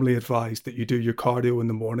 I've normally advised that you do your cardio in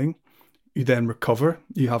the morning, you then recover,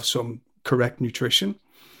 you have some correct nutrition,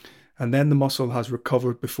 and then the muscle has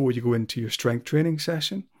recovered before you go into your strength training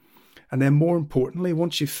session. And then more importantly,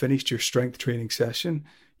 once you've finished your strength training session,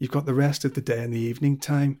 you've got the rest of the day and the evening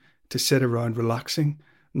time to sit around relaxing,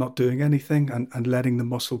 not doing anything, and letting the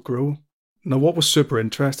muscle grow. Now, what was super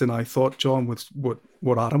interesting, I thought, John, with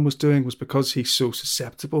what Adam was doing, was because he's so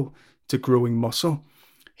susceptible to growing muscle,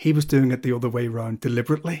 he was doing it the other way around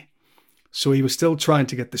deliberately. So he was still trying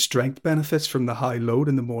to get the strength benefits from the high load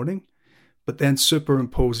in the morning, but then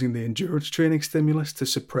superimposing the endurance training stimulus to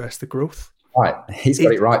suppress the growth. Right. He's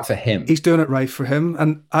got it right for him. He's doing it right for him.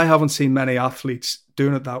 And I haven't seen many athletes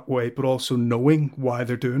doing it that way, but also knowing why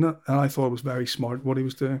they're doing it. And I thought it was very smart what he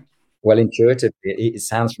was doing. Well, intuitively, it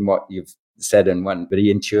sounds from what you've said but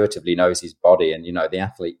he intuitively knows his body. And, the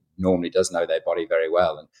athlete normally does know their body very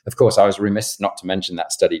well. And of course, I was remiss not to mention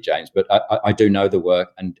that study, James, but I do know the work.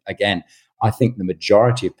 And again, I think the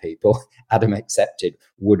majority of people, Adam accepted,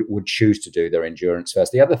 would choose to do their endurance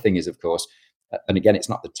first. The other thing is, of course, and again, it's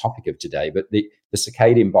not the topic of today, but the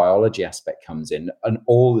circadian biology aspect comes in, and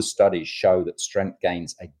all the studies show that strength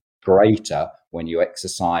gains are greater when you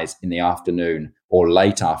exercise in the afternoon or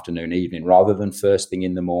late afternoon, evening, rather than first thing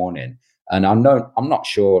in the morning. And I'm not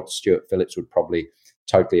sure Stuart Phillips would probably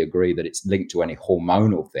totally agree that it's linked to any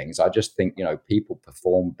hormonal things. I just think, people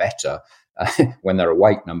perform better when they're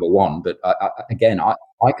awake, number one. But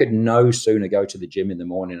I could no sooner go to the gym in the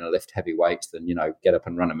morning and lift heavy weights than, get up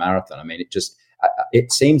and run a marathon. I mean,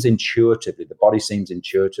 it seems intuitively, the body seems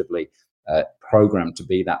intuitively programmed to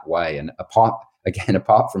be that way. And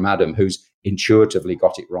apart from Adam, who's intuitively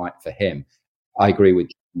got it right for him, I agree with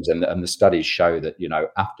James, and the studies show that,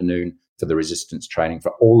 afternoon for the resistance training,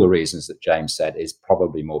 for all the reasons that James said, is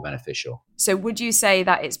probably more beneficial. So would you say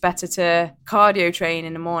that it's better to cardio train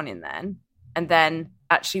in the morning then, and then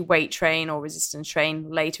actually weight train or resistance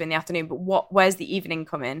train later in the afternoon? But where's the evening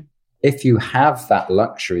come in? If you have that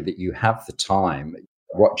luxury, that you have the time,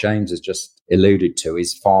 what James has just alluded to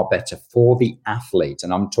is far better for the athlete.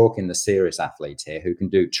 And I'm talking the serious athlete here who can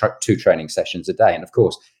do 2 training sessions a day. And of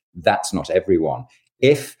course, that's not everyone.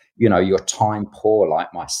 If, you're time poor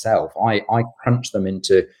like myself, I crunch them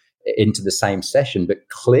into the same session. But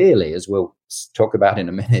clearly, as we'll talk about in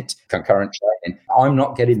a minute, concurrent training, I'm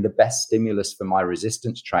not getting the best stimulus for my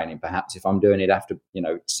resistance training, perhaps if I'm doing it after,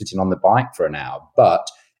 sitting on the bike for an hour. But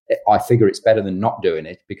I figure it's better than not doing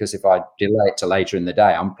it, because if I delay it to later in the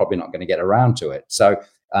day, I'm probably not going to get around to it. So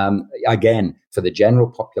again, for the general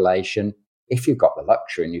population, if you've got the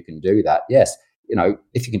luxury and you can do that, yes,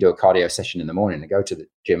 if you can do a cardio session in the morning and go to the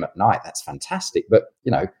gym at night, that's fantastic. But,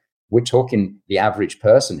 we're talking the average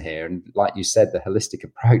person here. And like you said, the holistic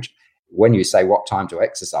approach, when you say what time to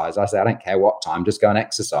exercise, I say, I don't care what time, just go and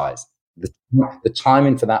exercise. The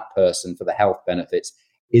timing for that person, for the health benefits,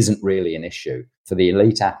 isn't really an issue. For the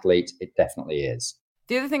elite athlete, it definitely is.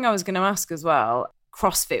 The other thing I was going to ask as well,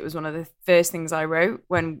 CrossFit was one of the first things I wrote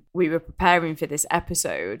when we were preparing for this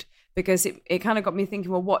episode, because it kind of got me thinking,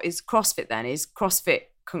 well, what is CrossFit then? Is CrossFit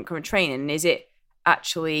concurrent training? Is it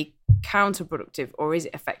actually counterproductive, or is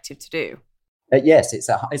it effective to do? Yes, it's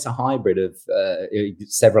a hybrid of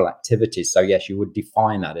several activities. So yes, you would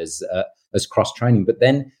define that as cross training, but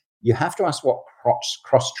then you have to ask what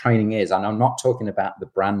cross training is. And I'm not talking about the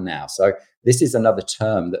brand now. So this is another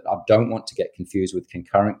term that I don't want to get confused with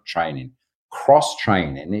concurrent training. Cross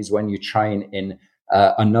training is when you train in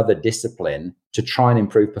another discipline to try and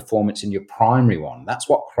improve performance in your primary one. That's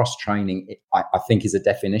what cross training, I think, is a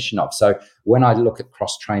definition of. So when I look at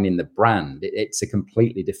cross training, the brand, it's a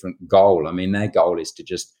completely different goal. I mean, their goal is to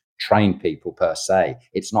just train people per se.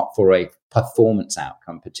 It's not for a performance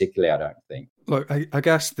outcome particularly, I don't think. Look, I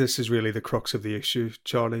guess this is really the crux of the issue,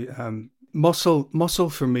 Charlie. Muscle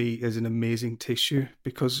for me is an amazing tissue,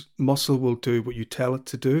 because muscle will do what you tell it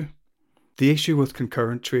to do. The issue with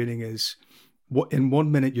concurrent training is, in 1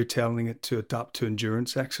 minute you're telling it to adapt to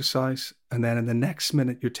endurance exercise, and then in the next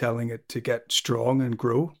minute you're telling it to get strong and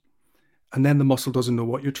grow, and then the muscle doesn't know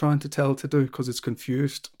what you're trying to tell it to do because it's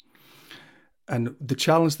confused. And the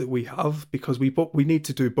challenge that we have, because we need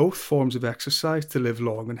to do both forms of exercise to live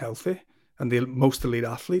long and healthy, and most elite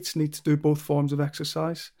athletes need to do both forms of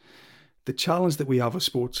exercise. The challenge that we have as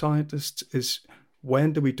sports scientists is,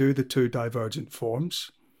 when do we do the two divergent forms?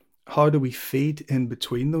 How do we feed in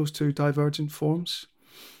between those two divergent forms?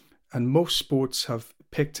 And most sports have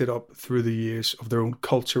picked it up through the years of their own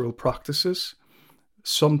cultural practices,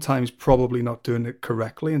 sometimes probably not doing it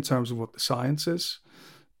correctly in terms of what the science is.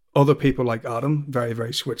 Other people like Adam, very,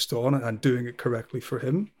 very switched on and doing it correctly for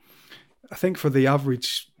him. I think for the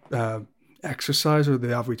average exerciser,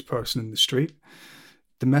 the average person in the street,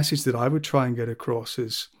 the message that I would try and get across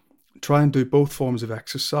is, try and do both forms of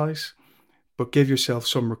exercise, but give yourself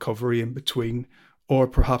some recovery in between, or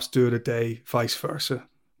perhaps do it a day, vice versa.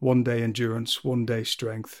 1 day endurance, 1 day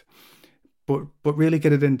strength. But really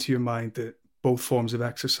get it into your mind that both forms of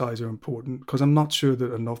exercise are important, because I'm not sure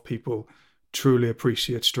that enough people truly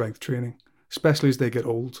appreciate strength training, especially as they get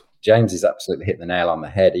old. James has absolutely hit the nail on the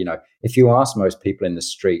head. If you ask most people in the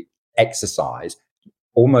street exercise,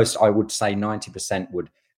 almost, I would say 90%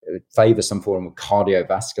 would favor some form of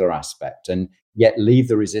cardiovascular aspect, and yet leave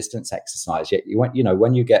the resistance exercise. Yet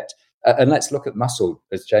when you get, and let's look at muscle,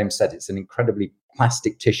 as James said, it's an incredibly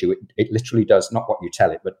plastic tissue. It literally does not what you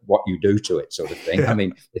tell it, but what you do to it, sort of thing. Yeah. I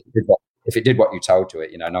mean, if it did what you told to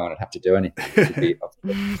it, no one would have to do anything. It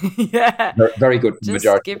would be yeah, very good. Just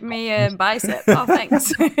majority. Give me a bicep. Oh,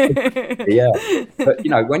 thanks. Yeah, but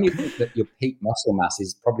when you think that your peak muscle mass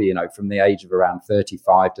is probably from the age of around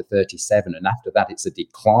 35 to 37, and after that it's a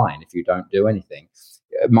decline if you don't do anything.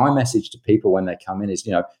 My message to people when they come in is,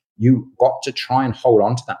 you got to try and hold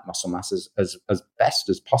on to that muscle mass as best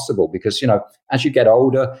as possible, because as you get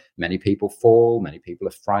older, many people fall, many people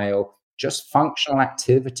are frail. Just functional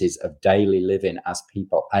activities of daily living as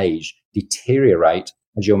people age deteriorate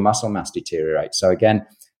as your muscle mass deteriorates. So again,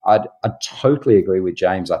 I'd totally agree with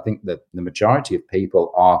James. I think that the majority of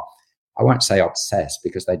people are, I won't say obsessed,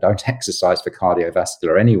 because they don't exercise for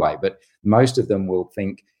cardiovascular anyway, but most of them will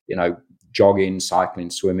think, jogging, cycling,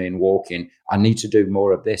 swimming, walking, I need to do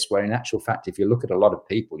more of this. Where in actual fact, if you look at a lot of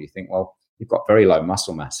people, you think, well, you've got very low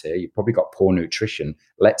muscle mass here. You've probably got poor nutrition.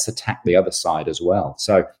 Let's attack the other side as well.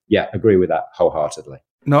 So yeah, agree with that wholeheartedly.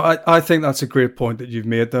 No, I think that's a great point that you've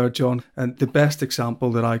made there, John. And the best example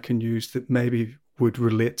that I can use that maybe would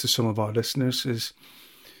relate to some of our listeners is,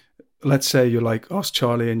 let's say you're like us,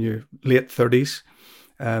 Charlie, in your late 30s,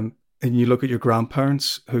 and you look at your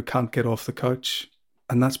grandparents who can't get off the couch.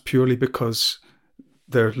 And that's purely because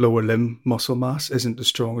their lower limb muscle mass isn't as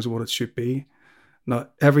strong as what it should be. Now,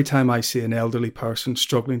 every time I see an elderly person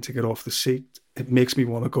struggling to get off the seat, it makes me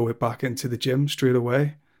want to go back into the gym straight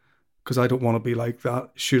away, because I don't want to be like that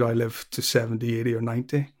should I live to 70, 80 or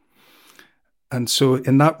 90. And so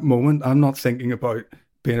in that moment, I'm not thinking about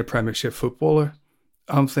being a Premiership footballer.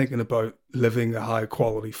 I'm thinking about living a high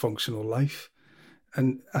quality functional life.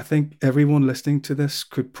 And I think everyone listening to this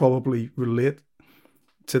could probably relate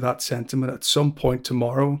to that sentiment at some point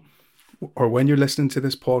tomorrow. or when you're listening to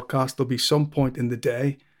this podcast, there'll be some point in the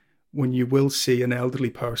day when you will see an elderly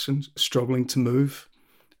person struggling to move.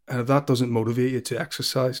 And if that doesn't motivate you to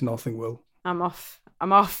exercise, nothing will. I'm off.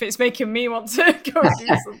 It's making me want to go do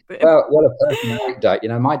something. Well, what a personal anecdote.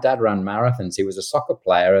 My dad ran marathons. He was a soccer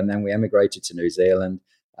player, and then we emigrated to New Zealand.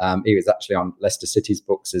 He was actually on Leicester City's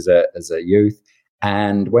books as a youth.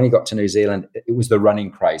 And when he got to New Zealand, it was the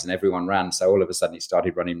running craze and everyone ran. So all of a sudden he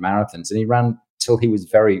started running marathons, and he ran till he was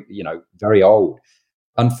very old.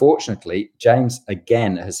 Unfortunately, James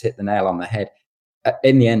again has hit the nail on the head.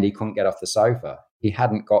 In the end, he couldn't get off the sofa. He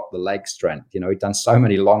hadn't got the leg strength. He'd done so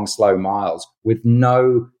many long, slow miles with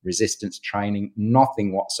no resistance training,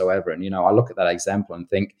 nothing whatsoever. And, I look at that example and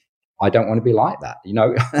think, I don't want to be like that.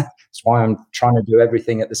 That's why I'm trying to do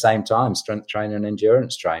everything at the same time, strength training and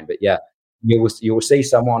endurance train. But yeah, you will see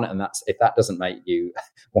someone, and if that doesn't make you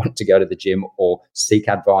want to go to the gym or seek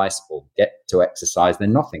advice or get to exercise,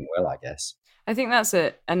 then nothing will, I guess. I think that's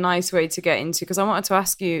a nice way to get into, because I wanted to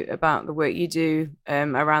ask you about the work you do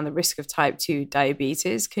around the risk of type 2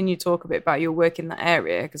 diabetes. Can you talk a bit about your work in that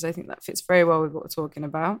area? Because I think that fits very well with what we're talking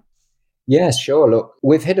about. Yes, sure. Look,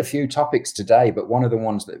 we've hit a few topics today, but one of the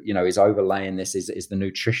ones that, is overlaying this is the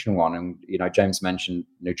nutrition one. And, James mentioned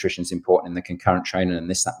nutrition is important in the concurrent training and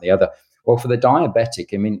this, that, and the other. Well, for the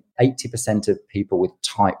diabetic, 80% of people with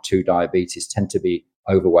type 2 diabetes tend to be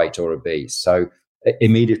overweight or obese. So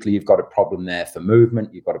immediately you've got a problem there for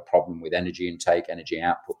movement. You've got a problem with energy intake, energy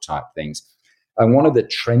output type things. And one of the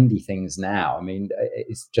trendy things now,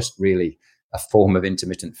 it's just really a form of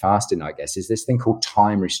intermittent fasting, I guess, is this thing called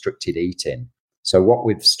time-restricted eating. So what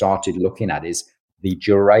we've started looking at is the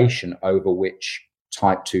duration over which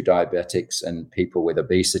type 2 diabetics and people with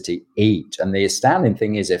obesity eat. And the astounding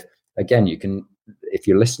thing is, if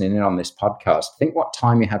you're listening in on this podcast, think what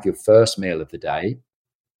time you have your first meal of the day,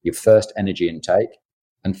 your first energy intake,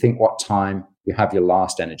 and think what time you have your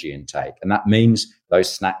last energy intake. And that means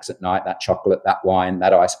those snacks at night, that chocolate, that wine,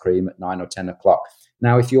 that ice cream at 9 or 10 o'clock.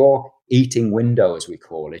 Now, if your eating window, as we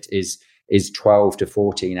call it, is 12 to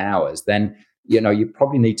 14 hours, then, you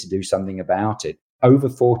probably need to do something about it. Over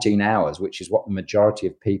 14 hours, which is what the majority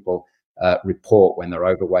of people report when they're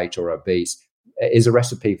overweight or obese, is a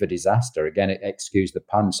recipe for disaster. Again, excuse the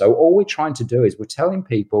pun. So all we're trying to do is we're telling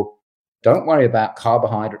people, don't worry about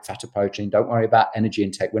carbohydrate, fat, or protein. Don't worry about energy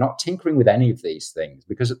intake. We're not tinkering with any of these things,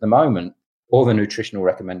 because at the moment, all the nutritional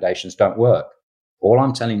recommendations don't work. All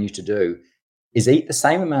I'm telling you to do is eat the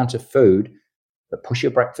same amount of food, but push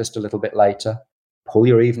your breakfast a little bit later, pull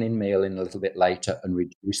your evening meal in a little bit later, and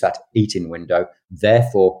reduce that eating window,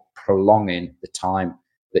 therefore prolonging the time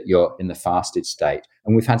that you're in the fasted state.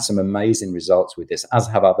 And we've had some amazing results with this, as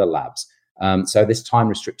have other labs. So this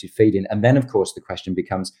time-restricted feeding. And then, of course, the question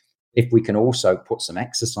becomes, if we can also put some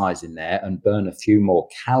exercise in there and burn a few more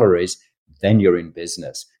calories, then you're in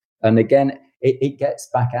business. And again, it gets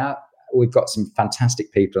back out. We've got some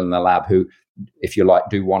fantastic people in the lab who, if you like,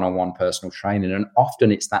 do one-on-one personal training. And often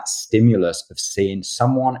it's that stimulus of seeing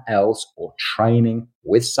someone else or training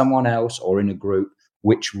with someone else or in a group,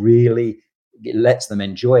 which really lets them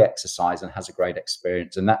enjoy exercise and has a great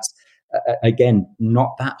experience. And that's, again,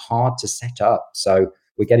 not that hard to set up. So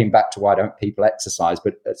we're getting back to why don't people exercise,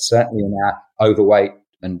 but certainly in our overweight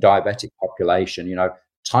and diabetic population,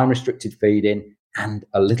 time-restricted feeding and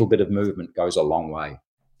a little bit of movement goes a long way.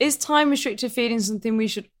 Is time-restricted feeding something we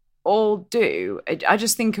should all do? I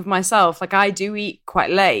just think of myself, like I do eat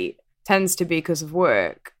quite late, tends to be because of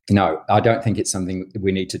work. No, I don't think it's something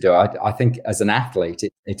we need to do. I think as an athlete,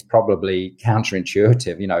 it's probably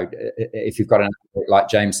counterintuitive. If you've got an athlete, like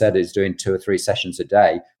James said, is doing 2 or 3 sessions a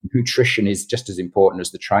day, nutrition is just as important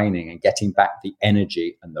as the training, and getting back the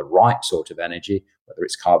energy and the right sort of energy, whether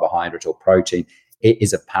it's carbohydrate or protein, it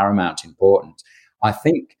is of paramount importance. I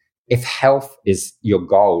think if health is your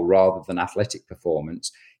goal rather than athletic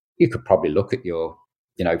performance, you could probably look at your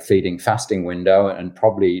feeding fasting window and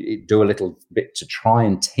probably do a little bit to try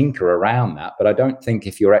and tinker around that. But I don't think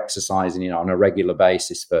if you're exercising, on a regular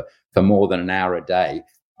basis for more than an hour a day,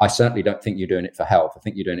 I certainly don't think you're doing it for health. I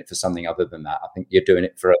think you're doing it for something other than that. I think you're doing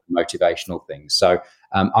it for motivational things. So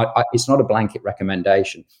it's not a blanket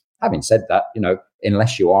recommendation. Having said that,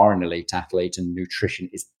 unless you are an elite athlete and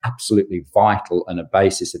nutrition is absolutely vital and a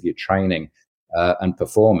basis of your training and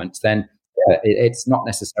performance, then it's not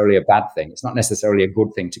necessarily a bad thing. It's not necessarily a good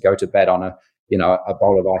thing to go to bed on a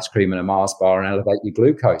bowl of ice cream and a Mars bar and elevate your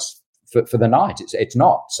glucose for the night. It's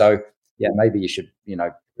not. So yeah, maybe you should,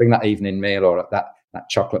 bring that evening meal or that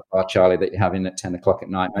chocolate bar, Charlie, that you're having at 10 o'clock at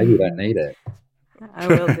night. Maybe you don't need it. I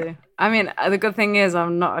will do. I mean, the good thing is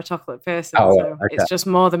I'm not a chocolate person, Oh, so okay. it's just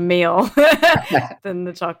more the meal than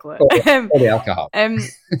the chocolate. Or the alcohol.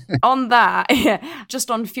 On that,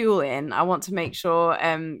 just on fueling, I want to make sure,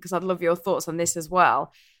 because I'd love your thoughts on this as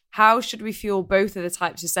well. How should we fuel both of the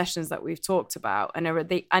types of sessions that we've talked about? And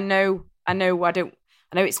I know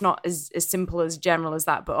it's not as simple as general as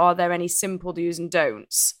that, but are there any simple do's and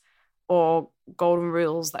don'ts or golden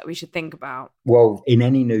rules that we should think about? Well, in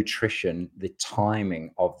any nutrition, the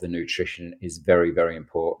timing of the nutrition is very, very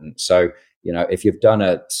important. So, if you've done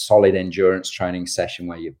a solid endurance training session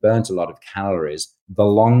where you've burnt a lot of calories, the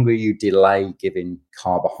longer you delay giving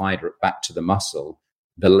carbohydrate back to the muscle,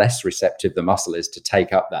 the less receptive the muscle is to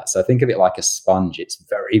take up that. So think of it like a sponge. It's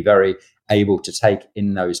very, very able to take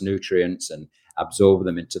in those nutrients and absorb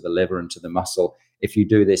them into the liver and to the muscle. If you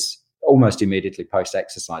do this almost immediately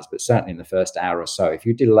post-exercise, but certainly in the first hour or so, if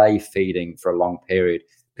you delay feeding for a long period,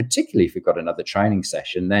 particularly if you've got another training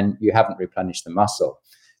session, then you haven't replenished the muscle.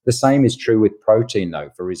 The same is true with protein, though,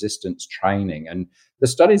 for resistance training. And the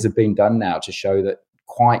studies have been done now to show that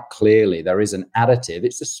quite clearly there is an additive.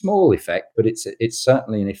 It's a small effect, but it's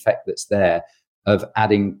certainly an effect that's there of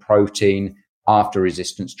adding protein after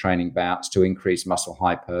resistance training bouts to increase muscle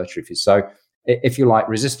hypertrophy. So if you like,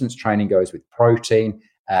 resistance training goes with protein.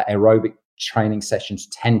 Aerobic training sessions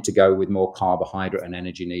tend to go with more carbohydrate and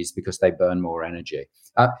energy needs because they burn more energy.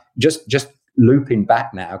 Just looping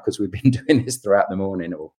back now, because we've been doing this throughout the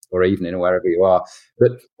morning or evening or wherever you are.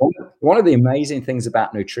 But one of the amazing things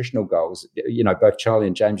about nutritional goals, both Charlie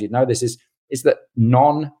and James, this is that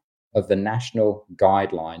none of the national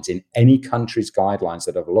guidelines in any country's guidelines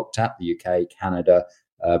that I've looked at, the UK, Canada,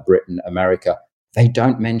 Britain, America, they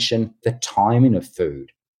don't mention the timing of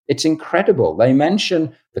food. It's incredible. They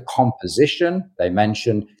mention the composition. They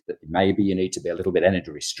mention that maybe you need to be a little bit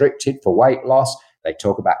energy restricted for weight loss. They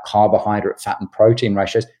talk about carbohydrate, fat, and protein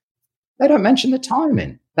ratios. They don't mention the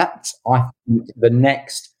timing. That's, I think, the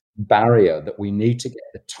next barrier, that we need to get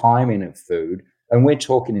the timing of food. And we're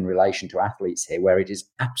talking in relation to athletes here, where it is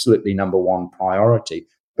absolutely number one priority.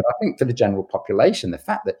 But I think for the general population, the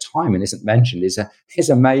fact that timing isn't mentioned is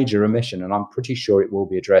a major omission. And I'm pretty sure it will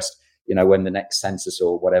be addressed, when the next census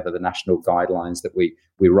or whatever the national guidelines that we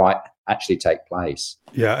write actually take place.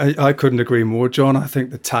 Yeah, I couldn't agree more, John. I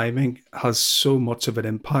think the timing has so much of an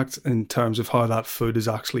impact in terms of how that food is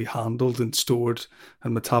actually handled and stored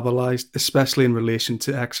and metabolized, especially in relation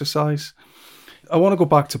to exercise. I want to go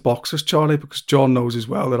back to boxers, Charlie, because John knows as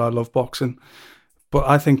well that I love boxing. But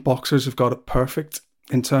I think boxers have got it perfect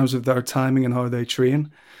in terms of their timing and how they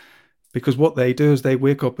train. Because what they do is they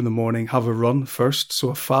wake up in the morning, have a run first, so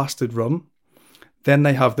a fasted run. Then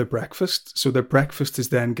they have their breakfast. So their breakfast is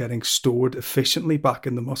then getting stored efficiently back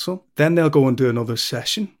in the muscle. Then they'll go and do another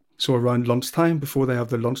session. So around lunchtime, before they have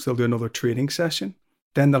their lunch, they'll do another training session.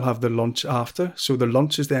 Then they'll have their lunch after. So the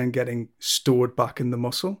lunch is then getting stored back in the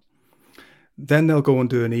muscle. Then they'll go and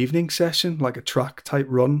do an evening session, like a track type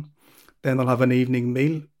run. Then they'll have an evening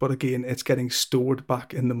meal. But again, it's getting stored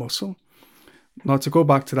back in the muscle. Now, to go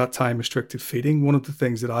back to that time-restricted feeding, one of the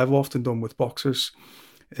things that I've often done with boxers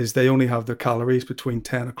is they only have their calories between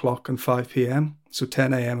 10 o'clock and 5 p.m, so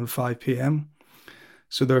 10 a.m. and 5 p.m.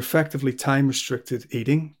 So they're effectively time-restricted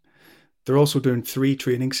eating. They're also doing 3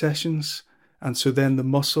 training sessions, and so then the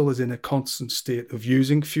muscle is in a constant state of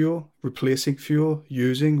using fuel, replacing fuel,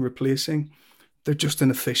 using, replacing. They're just an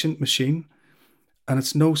efficient machine. And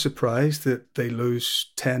it's no surprise that they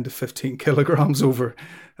lose 10 to 15 kilograms over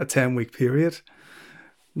a 10-week period.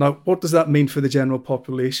 Now, what does that mean for the general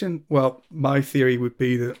population? Well, my theory would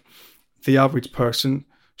be that the average person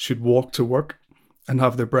should walk to work and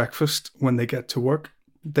have their breakfast when they get to work.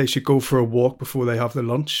 They should go for a walk before they have their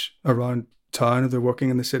lunch around town if they're working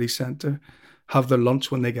in the city centre, have their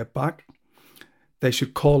lunch when they get back. They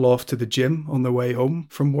should call off to the gym on their way home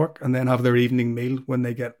from work and then have their evening meal when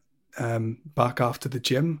they get back after the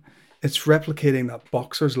gym. It's replicating that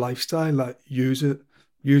boxer's lifestyle, that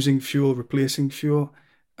using fuel, replacing fuel.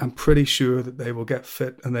 I'm pretty sure that they will get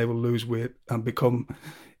fit and they will lose weight and become,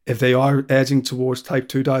 if they are edging towards type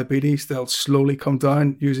 2 diabetes, they'll slowly come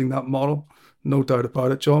down using that model. No doubt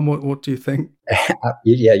about it. John, what do you think?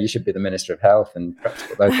 Yeah, you should be the Minister of Health and perhaps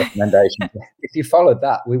put those recommendations. If you followed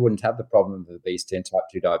that, we wouldn't have the problem of obesity and type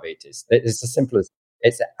 2 diabetes.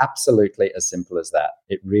 It's absolutely as simple as that.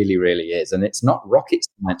 It really, really is. And it's not rocket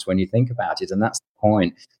science when you think about it. And that's the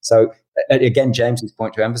point. So again, James's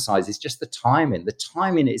point to emphasize is just the timing. The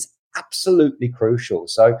timing is absolutely crucial.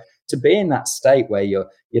 So to be in that state where you're,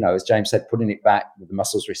 as James said, putting it back with the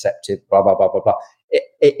muscles receptive, blah, blah, blah, blah, blah.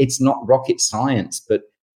 It's not rocket science, but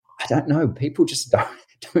I don't know. People just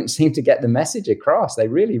don't seem to get the message across. They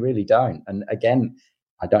really, really don't. And again,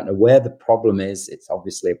 I don't know where the problem is. It's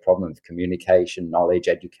obviously a problem of communication, knowledge,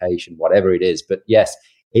 education, whatever it is. But yes,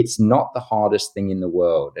 it's not the hardest thing in the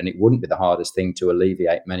world. And it wouldn't be the hardest thing to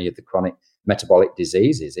alleviate many of the chronic metabolic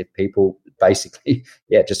diseases if people basically,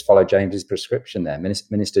 just follow James's prescription there,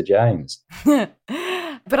 Minister James.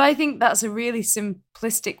 But I think that's a really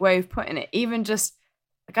simplistic way of putting it. Even just,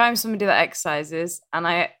 like, I'm somebody that exercises, and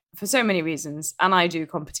I, for so many reasons, and I do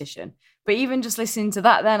competition. But even just listening to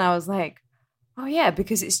that, then I was like, oh yeah,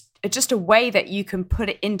 because it's just a way that you can put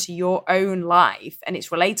it into your own life, and it's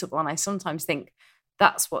relatable. And I sometimes think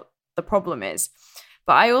that's what the problem is.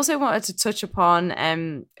 But I also wanted to touch upon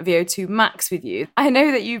VO2 max with you. I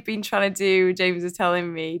know that you've been trying to do, James is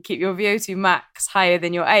telling me, keep your VO2 max higher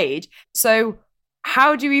than your age. So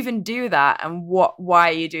how do you even do that, and why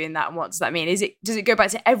are you doing that, and what does that mean? Does it go back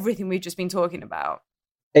to everything we've just been talking about?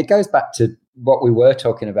 It goes back to what we were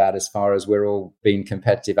talking about as far as we're all being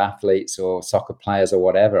competitive athletes or soccer players or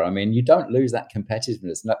whatever. I mean, you don't lose that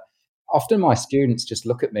competitiveness. Often my students just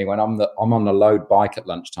look at me when I'm on the load bike at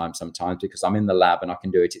lunchtime sometimes, because I'm in the lab and I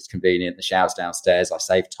can do it. It's convenient. The shower's downstairs. I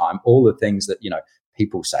save time. All the things that,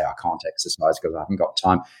 people say I can't exercise because I haven't got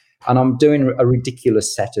time. And I'm doing a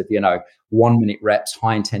ridiculous set of, 1 minute reps,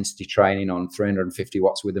 high intensity training on 350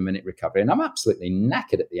 watts with a minute recovery. And I'm absolutely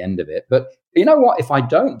knackered at the end of it. But you know what? If I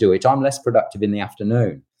don't do it, I'm less productive in the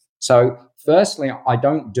afternoon. So firstly, I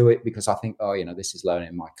don't do it because I think, this is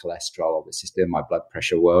lowering my cholesterol, or this is doing my blood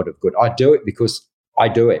pressure world of good. I do it because I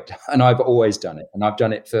do it, and I've always done it. And I've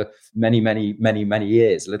done it for many, many, many, many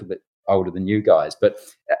years, a little bit older than you guys. But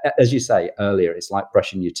as you say earlier, it's like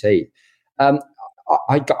brushing your teeth.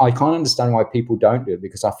 I can't understand why people don't do it,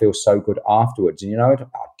 because I feel so good afterwards. And I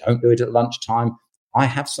don't do it at lunchtime. I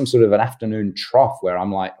have some sort of an afternoon trough where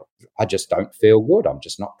I'm like, I just don't feel good. I'm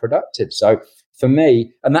just not productive. So for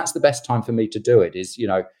me, and that's the best time for me to do it, is,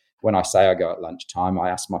 when I say I go at lunchtime, I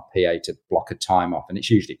ask my PA to block a time off, and it's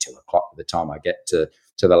usually 2:00 by the time I get to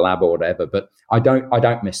the lab or whatever. But I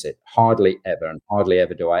don't miss it, hardly ever, and hardly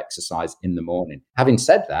ever do I exercise in the morning. Having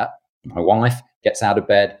said that, my wife gets out of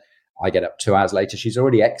bed. I get up 2 hours later. She's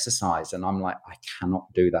already exercised, and I'm like, I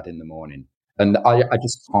cannot do that in the morning. And I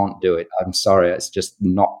just can't do it. I'm sorry. It's just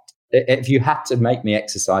not. If you had to make me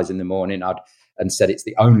exercise in the morning and said it's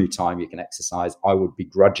the only time you can exercise, I would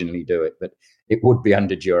begrudgingly do it. But it would be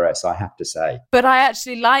under duress, I have to say. But I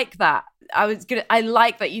actually like that. I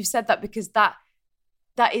like that you've said that, because that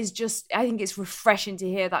is just, I think it's refreshing to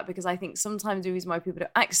hear that, because I think sometimes the reason why people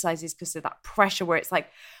don't exercise is because of that pressure where it's like,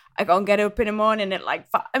 I can't get up in the morning at like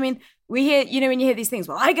 5. I mean, we hear, when you hear these things,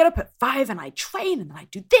 well, I get up at 5 and I train and I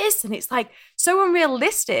do this, and it's like so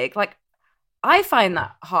unrealistic. Like, I find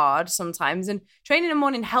that hard sometimes, and training in the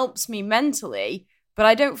morning helps me mentally, but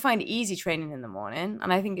I don't find it easy training in the morning.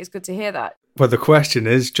 And I think it's good to hear that. Well, the question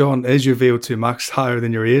is, John, is your VO2 max higher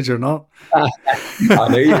than your age or not? I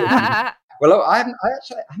know you. Well, I haven't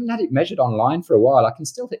had it measured online for a while. I can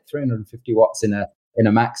still hit 350 watts in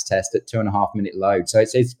a max test at 2.5 minute load. So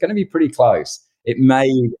it's going to be pretty close. It may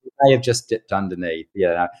have just dipped underneath.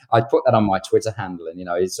 I put that on my Twitter handle, and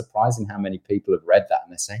it's surprising how many people have read that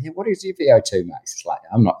and they're saying, what is your VO2 max? It's like,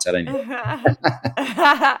 I'm not telling you.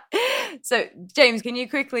 So James, can you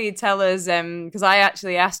quickly tell us, because I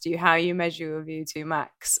actually asked you how you measure your VO2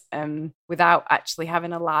 max without actually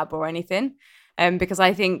having a lab or anything. Because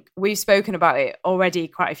I think we've spoken about it already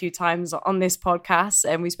quite a few times on this podcast,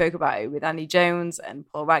 and we spoke about it with Andy Jones and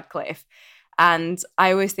Paul Radcliffe. And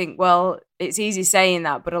I always think, well, it's easy saying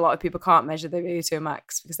that, but a lot of people can't measure their VO2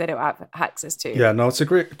 max because they don't have access to it. Yeah, no, it's a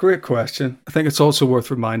great question. I think it's also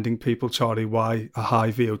worth reminding people, Charlie, why a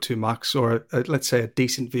high VO2 max, or let's say a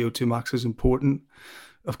decent VO2 max, is important.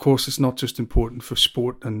 Of course, it's not just important for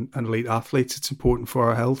sport and elite athletes, it's important for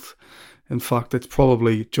our health. In fact, it's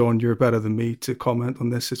probably, John, you're better than me to comment on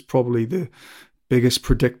this, it's probably the biggest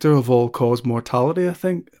predictor of all-cause mortality, I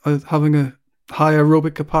think, having a high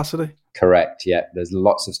aerobic capacity. Correct, yeah. There's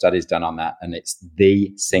lots of studies done on that, and it's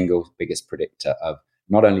the single biggest predictor of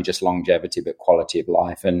not only just longevity, but quality of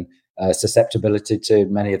life and susceptibility to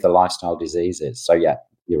many of the lifestyle diseases. So, yeah,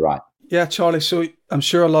 you're right. Yeah, Charlie, so I'm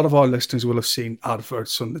sure a lot of our listeners will have seen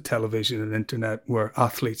adverts on the television and internet where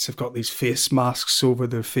athletes have got these face masks over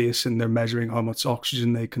their face and they're measuring how much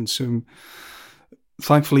oxygen they consume.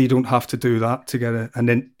 Thankfully, you don't have to do that to get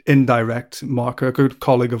an indirect marker. A good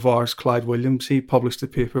colleague of ours, Clyde Williams, he published a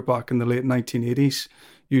paper back in the late 1980s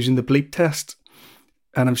using the bleep test.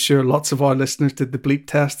 And I'm sure lots of our listeners did the bleep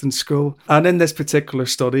test in school. And in this particular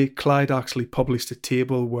study, Clyde actually published a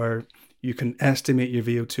table where you can estimate your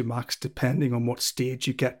VO2 max depending on what stage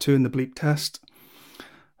you get to in the bleep test.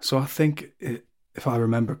 So I think if I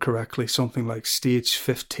remember correctly, something like stage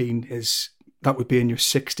 15 that would be in your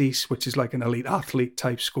 60s, which is like an elite athlete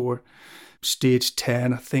type score. Stage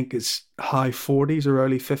 10, I think, is high 40s or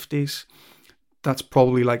early 50s. That's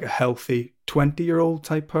probably like a healthy 20-year-old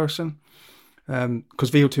type person.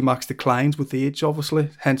 Because VO2 max declines with age, obviously,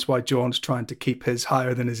 hence why John's trying to keep his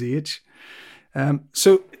higher than his age.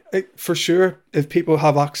 So for sure, if people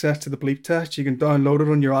have access to the bleep test, you can download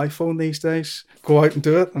it on your iPhone these days. Go out and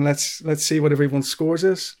do it, and let's see what everyone's scores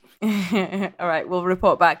is. All right, we'll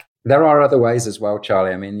report back. There are other ways as well,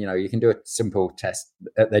 Charlie. I mean, you can do a simple test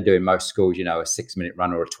that they do in most schools, a 6-minute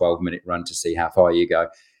run or a 12-minute run to see how far you go.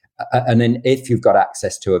 And then if you've got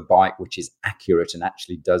access to a bike which is accurate and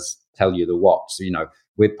actually does tell you the watts,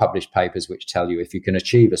 we've published papers which tell you if you can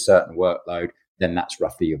achieve a certain workload, then that's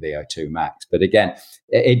roughly your VO2 max. But again,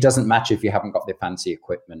 it doesn't matter if you haven't got the fancy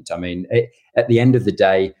equipment. I mean, at the end of the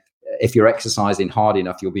day, if you're exercising hard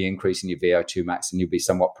enough, you'll be increasing your VO2 max and you'll be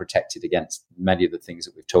somewhat protected against many of the things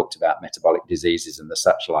that we've talked about, metabolic diseases and the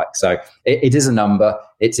such like. So it is a number.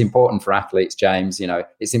 It's important for athletes, James.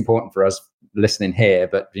 It's important for us listening here,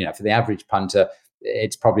 but for the average punter,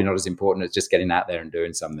 it's probably not as important as just getting out there and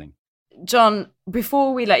doing something. John,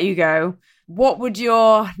 before we let you go, what would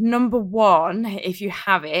your number one, if you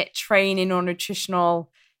have it, training or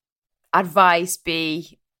nutritional advice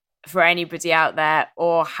be for anybody out there,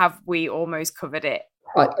 or have we almost covered it?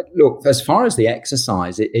 Look, as far as the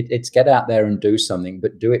exercise, it's get out there and do something,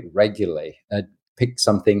 but do it regularly. Pick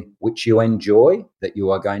something which you enjoy that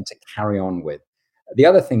you are going to carry on with. The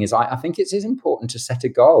other thing is, I think it is important to set a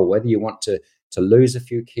goal, whether you want to lose a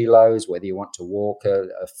few kilos, whether you want to walk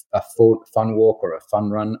a fun walk or a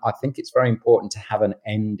fun run. I think it's very important to have an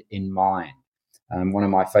end in mind. One of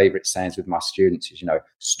my favorite sayings with my students is,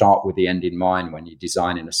 start with the end in mind when you're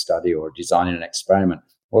designing a study or designing an experiment.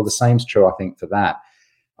 Well, the same's true, I think, for that.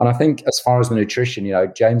 And I think as far as the nutrition,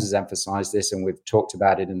 James has emphasized this and we've talked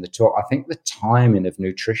about it in the talk. I think the timing of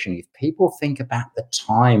nutrition, if people think about the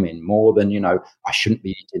timing more than, I shouldn't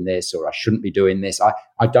be eating this or I shouldn't be doing this.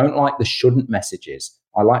 I don't like the shouldn't messages.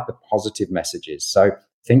 I like the positive messages. So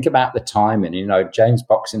think about the timing. James'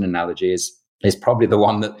 boxing analogy is probably the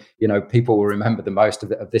one that, people will remember the most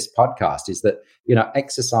of this podcast is that,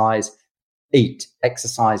 exercise, eat,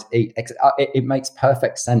 exercise, eat. It makes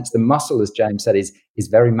perfect sense. The muscle, as James said, is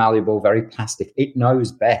very malleable, very plastic. It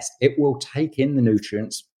knows best. It will take in the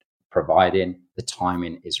nutrients, providing the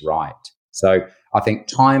timing is right. So I think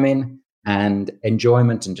timing and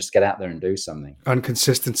enjoyment and just get out there and do something. And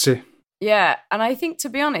consistency. Yeah. And I think, to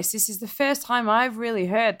be honest, this is the first time I've really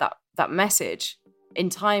heard that message in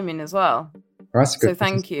timing as well. Well, that's good. So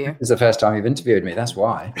thank you. It's the first time you've interviewed me. That's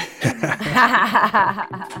why.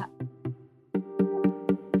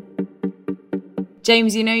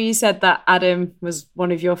 James, you said that Adam was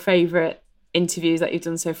one of your favourite interviews that you've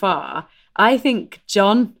done so far. I think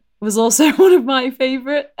John was also one of my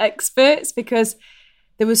favourite experts because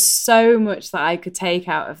there was so much that I could take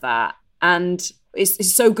out of that. And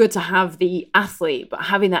it's so good to have the athlete, but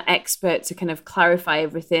having that expert to kind of clarify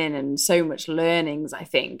everything and so much learnings, I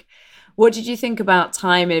think. What did you think about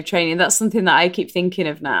timing of training? That's something that I keep thinking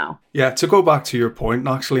of now. Yeah, to go back to your point,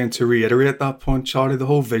 actually, and to reiterate that point, Charlie, the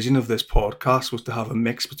whole vision of this podcast was to have a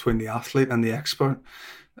mix between the athlete and the expert.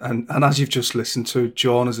 And as you've just listened to,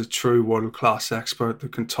 John is a true world-class expert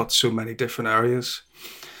that can touch so many different areas.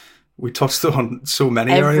 We touched on so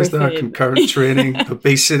many areas there: concurrent training,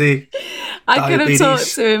 obesity, I could have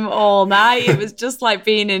talked to him all night. It was just like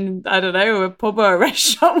being in, I don't know, a pub or a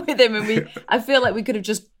restaurant with him. And I feel like we could have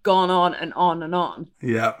just gone on and on and on.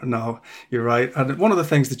 Yeah, no, you're right. And one of the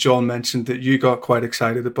things that John mentioned that you got quite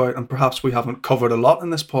excited about, and perhaps we haven't covered a lot in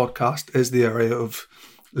this podcast, is the area of,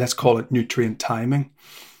 let's call it, nutrient timing.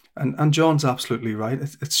 And John's absolutely right.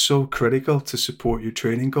 It's so critical to support your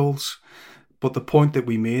training goals. But the point that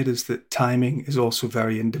we made is that timing is also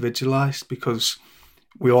very individualized because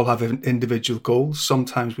we all have individual goals.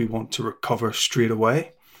 Sometimes we want to recover straight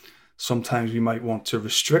away. Sometimes we might want to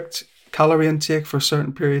restrict calorie intake for a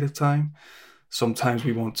certain period of time. Sometimes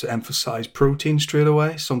we want to emphasize protein straight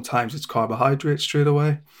away. Sometimes it's carbohydrates straight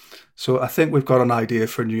away. So I think we've got an idea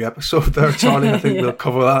for a new episode there, Charlie. I think We'll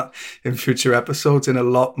cover that in future episodes in a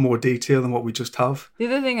lot more detail than what we just have. The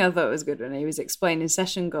other thing I thought was good when he was explaining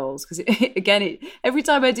session goals, because every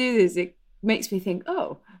time I do this, it makes me think,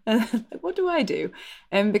 what do I do?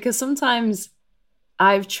 Because sometimes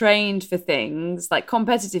I've trained for things like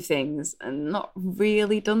competitive things and not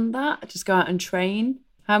really done that. I just go out and train.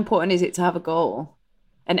 How important is it to have a goal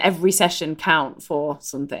and every session count for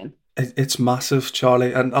something? It's massive,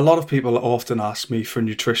 Charlie. And a lot of people often ask me for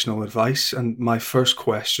nutritional advice. And my first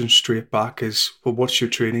question straight back is, well, what's your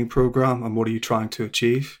training program and what are you trying to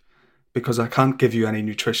achieve? Because I can't give you any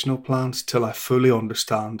nutritional plans till I fully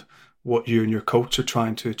understand what you and your coach are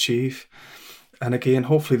trying to achieve. And again,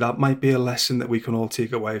 hopefully that might be a lesson that we can all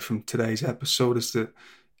take away from today's episode, is that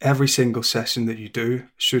every single session that you do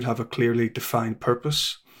should have a clearly defined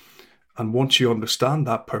purpose. And once you understand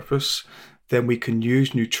that purpose, then we can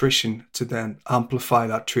use nutrition to then amplify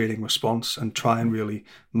that training response and try and really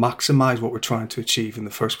maximize what we're trying to achieve in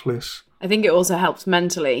the first place. I think it also helps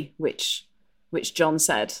mentally, which John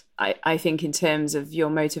said. I think in terms of your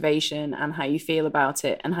motivation and how you feel about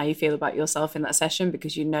it and how you feel about yourself in that session,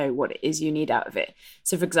 because you know what it is you need out of it.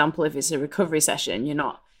 So for example, if it's a recovery session, you're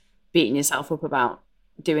not beating yourself up about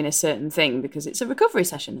doing a certain thing because it's a recovery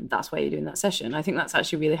session and that's why you're doing that session. I think that's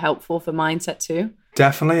actually really helpful for mindset too.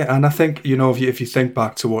 Definitely. And I think, if you think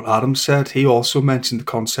back to what Adam said, he also mentioned the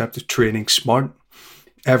concept of training smart.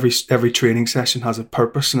 Every training session has a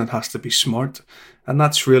purpose and it has to be smart. And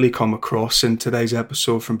that's really come across in today's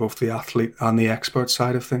episode from both the athlete and the expert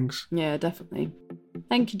side of things. Yeah, definitely.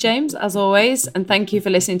 Thank you, James, as always. And thank you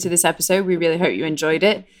for listening to this episode. We really hope you enjoyed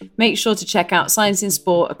it. Make sure to check out Science in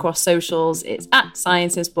Sport across socials. It's at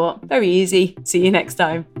Science in Sport. Very easy. See you next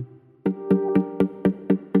time.